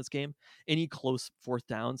aggressive in this game. Any close 4th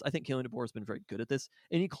downs, I think Kalen DeBoer has been very good at this.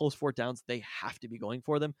 Any close 4th downs, they have to be going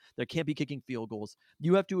for them. They can't be kicking field goals.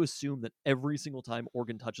 You have to assume that every single time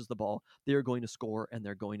Oregon touches the ball, they're going to score, and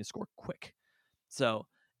they're going to score quick. So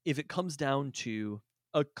if it comes down to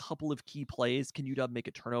a couple of key plays, can UW make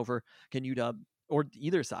a turnover? Can UW, or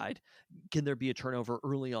either side, can there be a turnover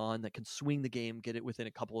early on that can swing the game, get it within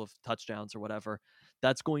a couple of touchdowns or whatever?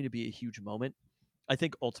 That's going to be a huge moment. I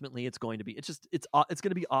think ultimately it's going to be it's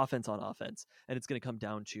going to be offense on offense, and it's going to come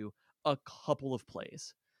down to a couple of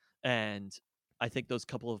plays, and I think those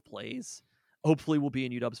couple of plays hopefully will be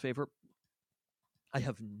in UW's favor. I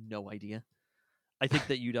have no idea. I think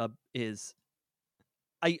that UW is.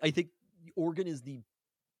 I think Oregon is the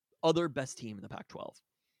other best team in the Pac-12.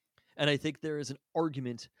 And I think there is an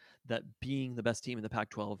argument that being the best team in the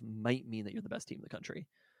Pac-12 might mean that you're the best team in the country.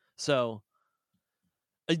 So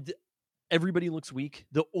everybody looks weak.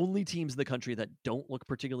 The only teams in the country that don't look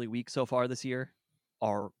particularly weak so far this year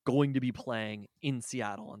are going to be playing in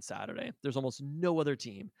Seattle on Saturday. There's almost no other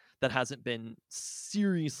team that hasn't been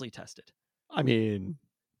seriously tested. I mean,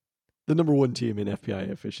 the number one team in FPI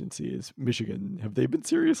efficiency is Michigan. Have they been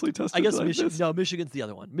seriously tested? I guess like Michigan's the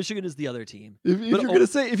other one. Michigan is the other team. If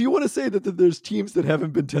you want to say that there's teams that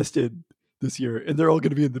haven't been tested this year and they're all going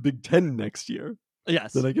to be in the Big Ten next year,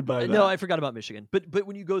 yes, then I could buy that. No, I forgot about Michigan. But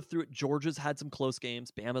when you go through it, Georgia's had some close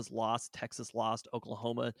games. Bama's lost. Texas lost.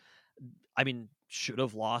 Oklahoma, should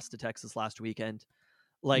have lost to Texas last weekend.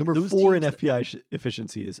 Like number 4 in FPI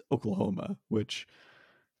efficiency is Oklahoma, which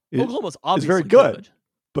Oklahoma's obviously is very good.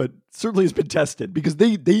 But certainly has been tested because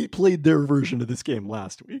they played their version of this game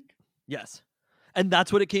last week. Yes. And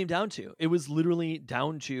that's what it came down to. It was literally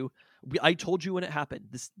down to, I told you when it happened,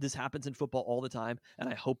 this happens in football all the time, and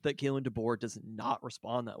I hope that Kalen DeBoer does not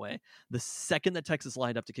respond that way. The second that Texas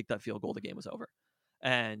lined up to kick that field goal, the game was over.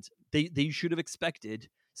 And they should have expected,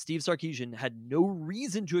 Steve Sarkisian had no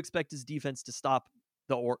reason to expect his defense to stop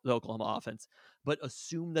the Oklahoma offense, but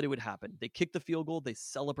assumed that it would happen. They kicked the field goal, they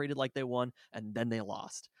celebrated like they won, and then they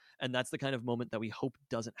lost. And that's the kind of moment that we hope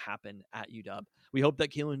doesn't happen at UW. We hope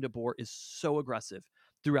that Kalen DeBoer is so aggressive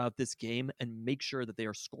throughout this game and make sure that they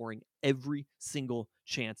are scoring every single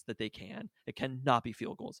chance that they can. It cannot be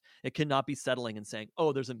field goals. It cannot be settling and saying,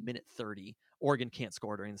 oh, there's a minute 30. Oregon can't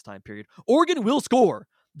score during this time period. Oregon will score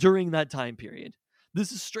during that time period.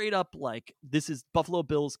 This is straight up this is Buffalo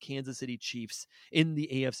Bills, Kansas City Chiefs in the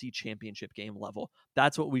AFC Championship game level.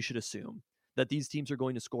 That's what we should assume, that these teams are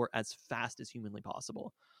going to score as fast as humanly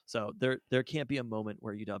possible. So there can't be a moment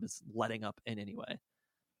where UW is letting up in any way.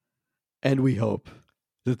 And we hope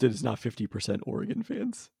that it is not 50% Oregon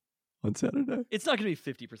fans on Saturday. It's not going to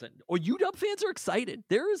be 50%. Or UW fans are excited.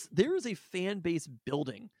 There is a fan base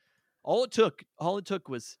building. All it took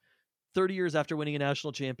was 30 years after winning a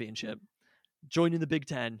national championship, joining the Big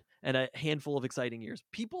Ten, and a handful of exciting years.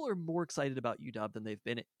 People are more excited about UW than they've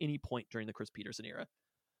been at any point during the Chris Peterson era.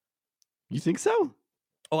 You think so?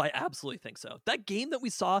 Oh, I absolutely think so. That game that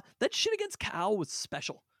we saw, that shit against Cal was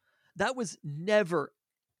special. That was never,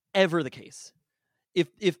 ever the case.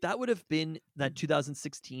 If that would have been that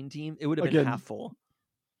 2016 team, it would have been half full.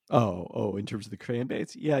 Oh, in terms of the fan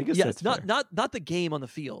base? Yeah, I guess that's not fair. not the game on the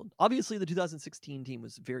field. Obviously, the 2016 team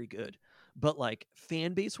was very good, but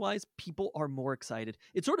fan base wise, people are more excited.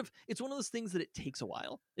 It's one of those things that it takes a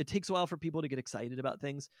while. It takes a while for people to get excited about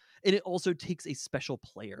things, and it also takes a special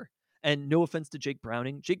player. And no offense to Jake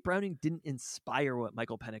Browning didn't inspire what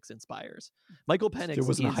Michael Penix inspires. Michael Penix, there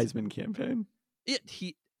wasn't a Heisman campaign.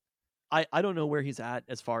 I don't know where he's at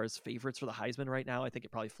as far as favorites for the Heisman right now. I think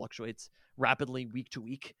it probably fluctuates rapidly week to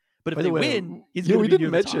week. But if they win, he's going to be near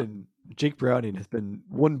the top. We didn't mention Jake Browning has been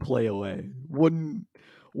one play away, one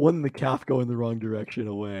the calf going the wrong direction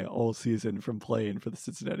away all season from playing for the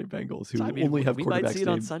Cincinnati Bengals, who only have quarterbacks. We might see it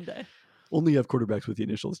on Sunday. Only have quarterbacks with the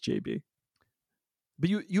initials JB. But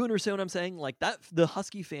you understand what I'm saying? The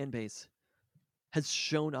Husky fan base has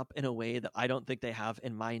shown up in a way that I don't think they have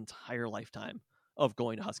in my entire lifetime of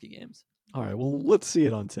going to Husky games. All right, well, let's see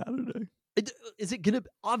it on Saturday.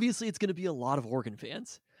 Obviously it's going to be a lot of Oregon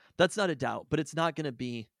fans. That's not a doubt, but it's not going to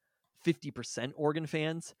be 50% Oregon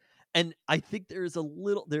fans. And I think there's a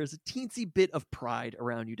teensy bit of pride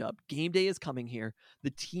around UW. Game day is coming here.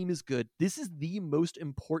 The team is good. This is the most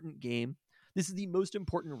important game. This is the most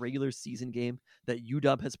important regular season game that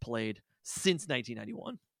UW has played since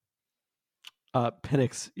 1991.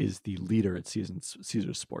 Penix is the leader at Caesars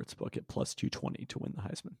Sportsbook at plus 220 to win the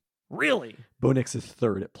Heisman. Really? Bo Nix is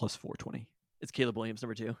third at plus 420. Is Caleb Williams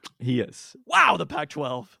number 2? He is. Wow, the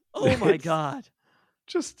Pac-12. Oh my God.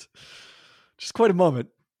 Just quite a moment.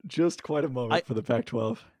 Just quite a moment for the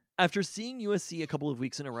Pac-12. After seeing USC a couple of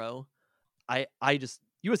weeks in a row, USC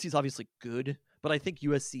is obviously good, but I think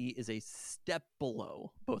USC is a step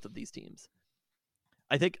below both of these teams.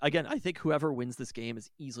 I think whoever wins this game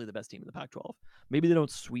is easily the best team in the Pac-12. Maybe they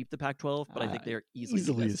don't sweep the Pac-12, but I think they're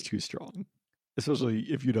easily is too strong, especially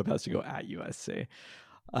if UW has to go at USC.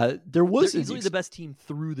 They're easily the best team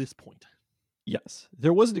through this point. Yes,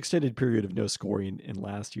 there was an extended period of no scoring in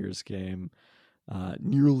last year's game.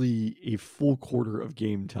 Nearly a full quarter of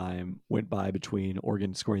game time went by between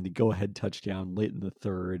Oregon scoring the go-ahead touchdown late in the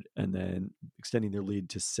third and then extending their lead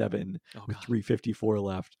to 7 with 3:54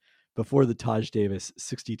 left before the Taj Davis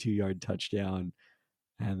 62-yard touchdown,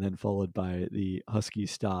 and then followed by the Husky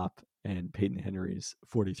stop and Peyton Henry's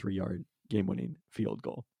 43-yard game-winning field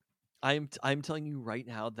goal. I'm telling you right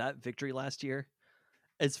now, that victory last year,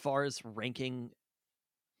 as far as ranking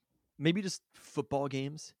maybe just football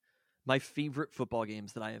games, my favorite football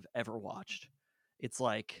games that I have ever watched. It's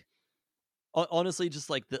like, honestly, just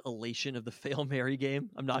like the elation of the Hail Mary game.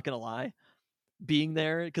 I'm not going to lie. Being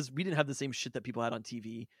there, because we didn't have the same shit that people had on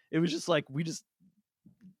TV. It was just like, we just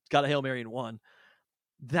got a Hail Mary and won.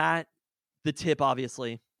 That, the tip,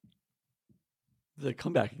 obviously. The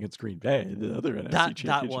comeback against Green Bay, the other NFC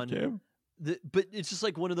championship game. But it's just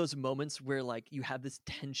like one of those moments where like you have this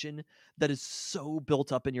tension that is so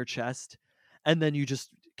built up in your chest, and then you just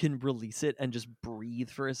can release it and just breathe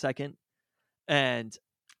for a second. And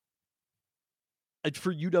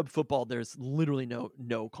for UW football, there's literally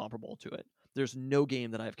no comparable to it. There's no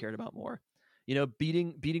game that I've cared about more. You know,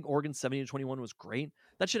 beating Oregon 70-21 was great.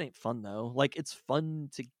 That shit ain't fun though. Like, it's fun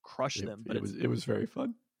to crush them, but it was very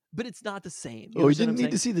fun. But it's not the same. You didn't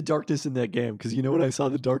need to see the darkness in that game, because you know when I saw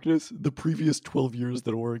the darkness? The previous 12 years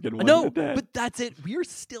that Oregon won. No, but that's it. We're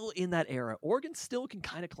still in that era. Oregon still can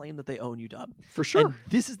kind of claim that they own UW. For sure. And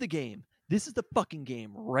this is the game. This is the fucking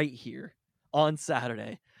game right here on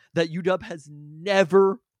Saturday that UW has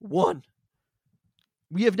never won.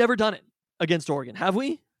 We have never done it against Oregon, have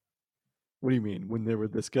we? What do you mean? When they were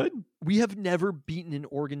this good? We have never beaten an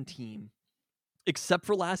Oregon team except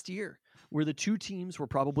for last year, where the two teams were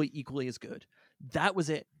probably equally as good. That was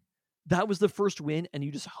it. That was the first win, and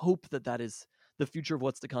you just hope that that is the future of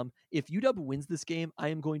what's to come. If UW wins this game, I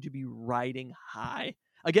am going to be riding high.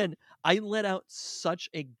 Again, I let out such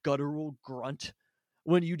a guttural grunt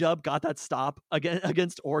when UW got that stop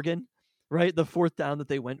against Oregon, right? The fourth down that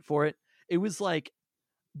they went for it. It was like,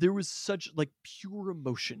 there was such like pure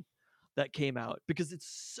emotion that came out, because it's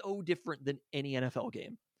so different than any NFL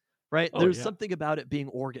game, right? There's something about it being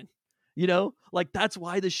Oregon. You know, like, that's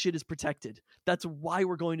why this shit is protected. That's why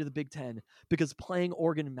we're going to the Big Ten, because playing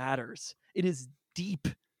Oregon matters. It is deep.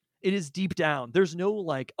 It is deep down. There's no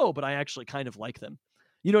like, oh, but I actually kind of like them.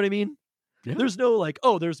 You know what I mean? Yeah. There's no like,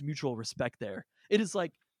 oh, there's mutual respect there. It is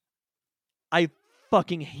like, I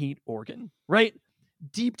fucking hate Oregon, right?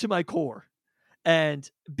 Deep to my core. And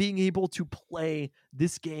being able to play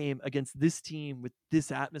this game against this team with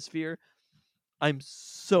this atmosphere, I'm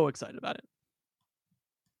so excited about it.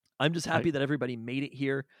 I'm just happy that everybody made it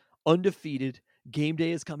here undefeated. Game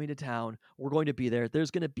day is coming to town. We're going to be there.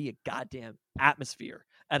 There's going to be a goddamn atmosphere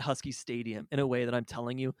at Husky Stadium in a way that I'm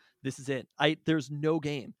telling you, this is it. There's no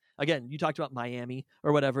game. Again, you talked about Miami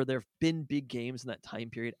or whatever. There have been big games in that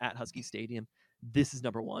time period at Husky Stadium. This is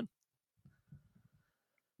number one.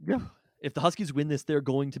 Yeah. If the Huskies win this, they're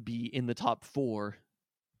going to be in the top 4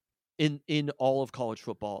 in all of college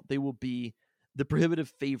football. They will be the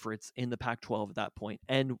prohibitive favorites in the Pac-12 at that point,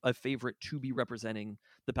 and a favorite to be representing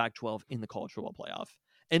the Pac-12 in the college football playoff.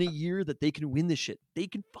 And a year that they can win this shit, they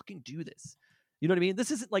can fucking do this. You know what I mean?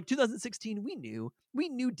 This isn't like 2016. We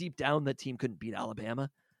knew deep down that team couldn't beat Alabama.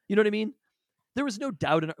 You know what I mean? There was no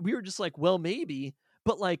doubt. We were just like, well, maybe,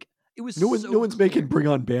 but like, it was no one's making bring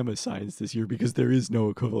on Bama signs this year, because there is no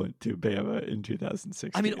equivalent to Bama in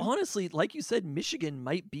 2016. I mean, honestly, like you said, Michigan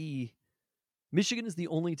is the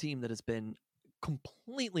only team that has been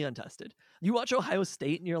completely untested. You watch Ohio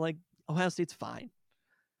State and you're like, Ohio State's fine.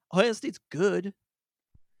 Ohio State's good.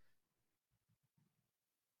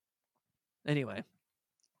 Anyway,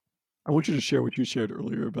 I want you to share what you shared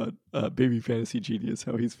earlier about Baby Fantasy Genius,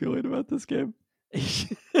 how he's feeling about this game.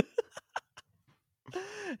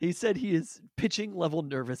 He said he is pitching level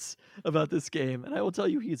nervous about this game, and I will tell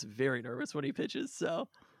you, he is very nervous when he pitches. So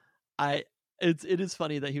it is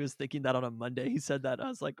funny that he was thinking that on a Monday. He said that. I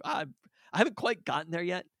was like, I haven't quite gotten there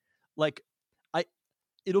yet. Like,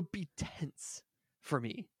 it'll be tense for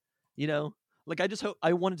me, you know? Like, I just hope,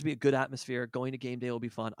 I want it to be a good atmosphere. Going to game day will be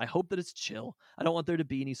fun. I hope that it's chill. I don't want there to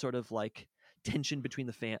be any sort of like tension between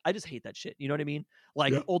the fans. I just hate that shit. You know what I mean?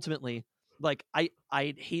 Like, ultimately, like, I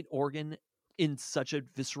hate Oregon in such a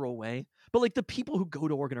visceral way, but like, the people who go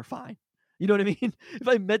to Oregon are fine. You know what I mean? If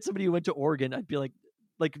I met somebody who went to Oregon, I'd be like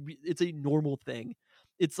it's a normal thing.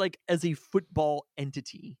 It's like, as a football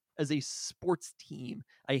entity, as a sports team,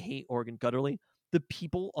 I hate Oregon gutturally. The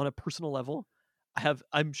people on a personal level,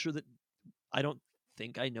 I'm sure that I don't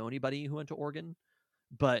think I know anybody who went to Oregon,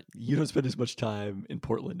 But You don't spend as much time in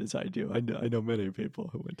Portland as I do. I know many people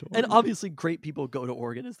who went to Oregon. and obviously great people go to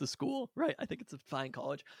Oregon as the school, right? I think it's a fine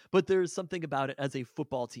college, but there's something about it as a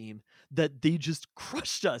football team that they just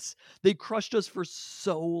crushed us. They crushed us for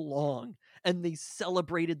so long, and they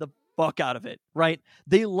celebrated the fuck out of it, right?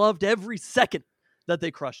 They loved every second that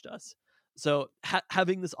they crushed us. So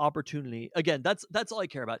having this opportunity again, that's all I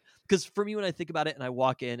care about. Because for me, when I think about it and I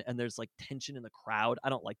walk in and there's like tension in the crowd, I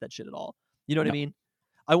don't like that shit at all. You know what I mean?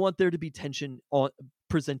 I want there to be tension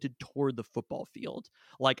presented toward the football field.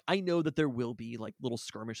 Like, I know that there will be like little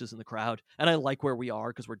skirmishes in the crowd, and I like where we are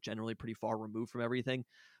because we're generally pretty far removed from everything.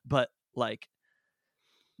 But like,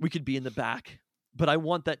 we could be in the back. But I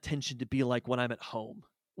want that tension to be like when I'm at home,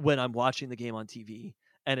 when I'm watching the game on TV,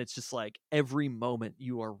 and it's just like every moment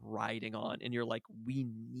you are riding on, and you're like, we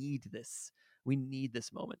need this. We need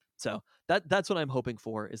this moment. So that's what I'm hoping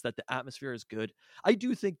for, is that the atmosphere is good. I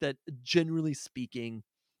do think that generally speaking,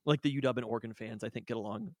 like the UW and Oregon fans, I think get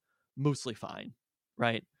along mostly fine,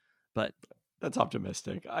 right? But that's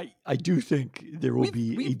optimistic. I do think there will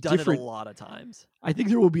be we've a done different. it a lot of times. I think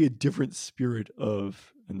there will be a different spirit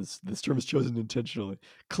of, and this term is chosen intentionally,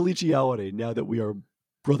 collegiality. Now that we are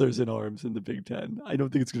brothers in arms in the Big Ten, I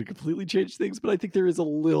don't think it's going to completely change things, but I think there is a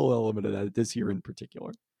little element of that this year in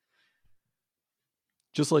particular.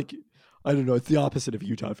 Just like, I don't know, it's the opposite of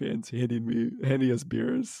Utah fans handing us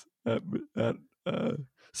beers at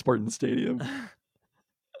Spartan Stadium.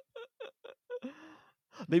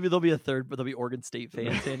 Maybe there'll be a third, but there'll be Oregon State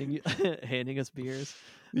fans handing us beers.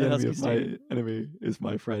 The enemy is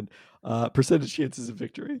my friend. Percentage chances of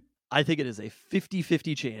victory. I think it is a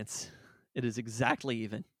 50-50 chance. It is exactly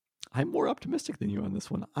even. I'm more optimistic than you on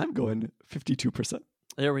this one. I'm going 52%.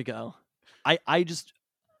 There we go.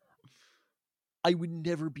 I would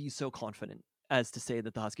never be so confident as to say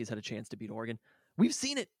that the Huskies had a chance to beat Oregon. We've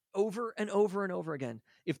seen it over and over and over again.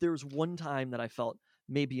 If there was one time that I felt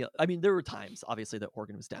maybe, there were times obviously that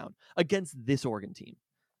Oregon was down against this Oregon team,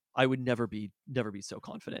 I would never be so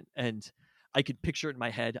confident. And I could picture it in my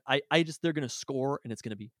head. They're going to score and it's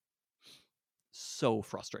going to be so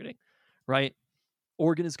frustrating, right?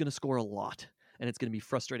 Oregon is going to score a lot and it's going to be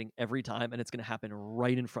frustrating every time. And it's going to happen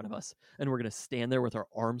right in front of us. And we're going to stand there with our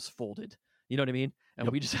arms folded. You know what I mean? And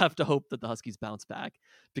we just have to hope that the Huskies bounce back,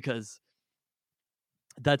 because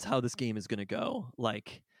that's how this game is going to go.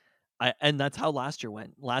 And that's how last year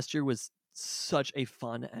went. Last year was such a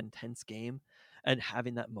fun and tense game, and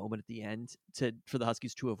having that moment at the end for the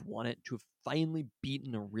Huskies to have won it, to have finally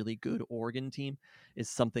beaten a really good Oregon team, is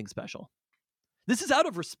something special. This is out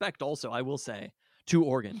of respect also, I will say, to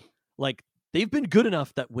Oregon. Like, they've been good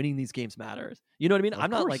enough that winning these games matters. You know what I mean?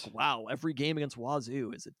 I'm not like, wow, every game against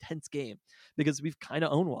Wazoo is a tense game, because we've kind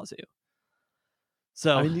of owned Wazoo.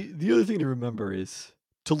 So the other thing to remember is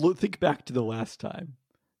to think back to the last time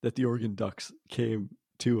that the Oregon Ducks came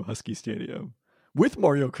to Husky Stadium with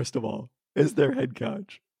Mario Cristobal as their head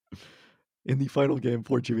coach in the final game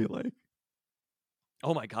for Jimmy Lake.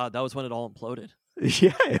 Oh my God, that was when it all imploded.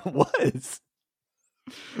 Yeah, it was.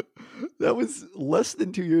 That was less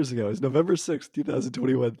than 2 years ago. It was November 6th,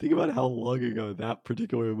 2021. Think about how long ago that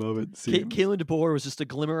particular moment seemed. Kalen DeBoer was just a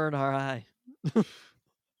glimmer in our eye.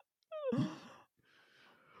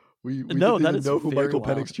 We didn't know who Michael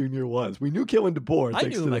Penix Jr. was. We knew Kalen DeBoer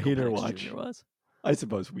thanks to the Hater Watch. I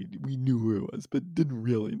suppose we knew who he was, but didn't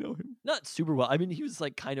really know him. Not super well. I mean, he was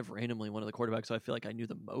like kind of randomly one of the quarterbacks, so I feel like I knew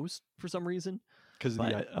the most for some reason. Because of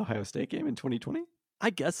the Ohio State game in 2020? I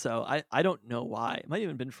guess so. I don't know why. It might have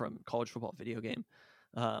even been from college football video game,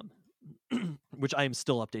 which I am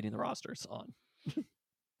still updating the rosters on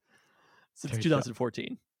since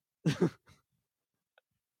 2014.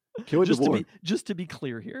 Just to be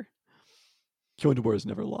clear here, Kalen DeBoer has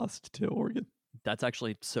never lost to Oregon. That's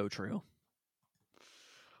actually so true.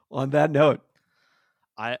 On that note,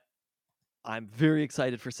 I'm very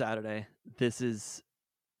excited for Saturday. This is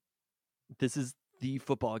the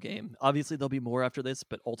football game. Obviously, there'll be more after this,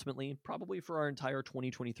 but ultimately, probably for our entire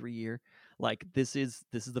 2023 year, like this is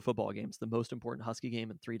the football game. It's the most important Husky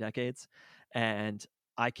game in 3 decades, and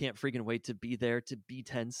I can't freaking wait to be there, to be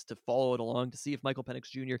tense, to follow it along, to see if Michael Penix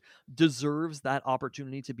Jr. deserves that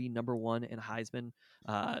opportunity to be number 1 in Heisman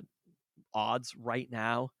odds right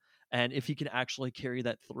now. And if he can actually carry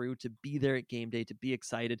that through, to be there at game day, to be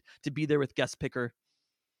excited, to be there with guest picker.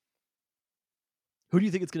 Who do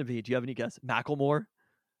you think it's going to be? Do you have any guess? Macklemore?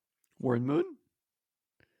 Warren Moon?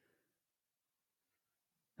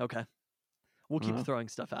 Okay. We'll keep throwing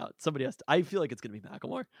stuff out. Somebody has to. I feel like it's going to be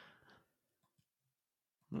Macklemore.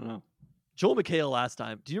 I don't know. Joel McHale last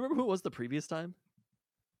time. Do you remember who it was the previous time?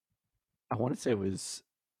 I want to say it was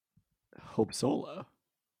Hope Solo.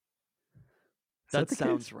 That the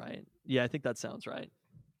sounds case? right. Yeah, I think that sounds right.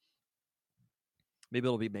 Maybe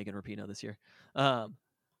it'll be Megan Rapinoe this year.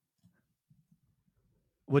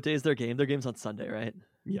 What day is their game? Their game's on Sunday, right?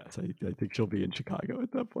 Yes, I think she'll be in Chicago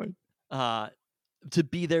at that point. To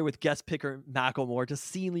be there with guest picker Macklemore, to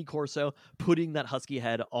see Lee Corso putting that Husky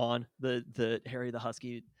head on the Harry the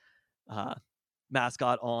Husky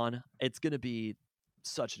mascot on, it's going to be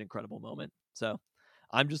such an incredible moment. So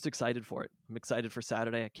I'm just excited for it. I'm excited for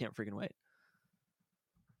Saturday. I can't freaking wait.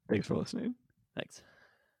 Thanks for listening. Thanks.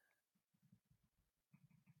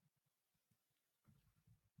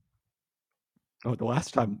 Oh, the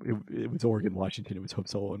last time it was Oregon, Washington. It was Hope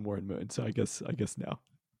Solo and Warren Moon. So I guess now.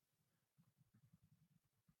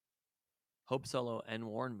 Hope Solo and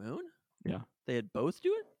Warren Moon? Yeah. They had both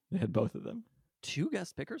do it? They had both of them. 2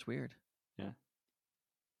 guest pickers? Weird. Yeah.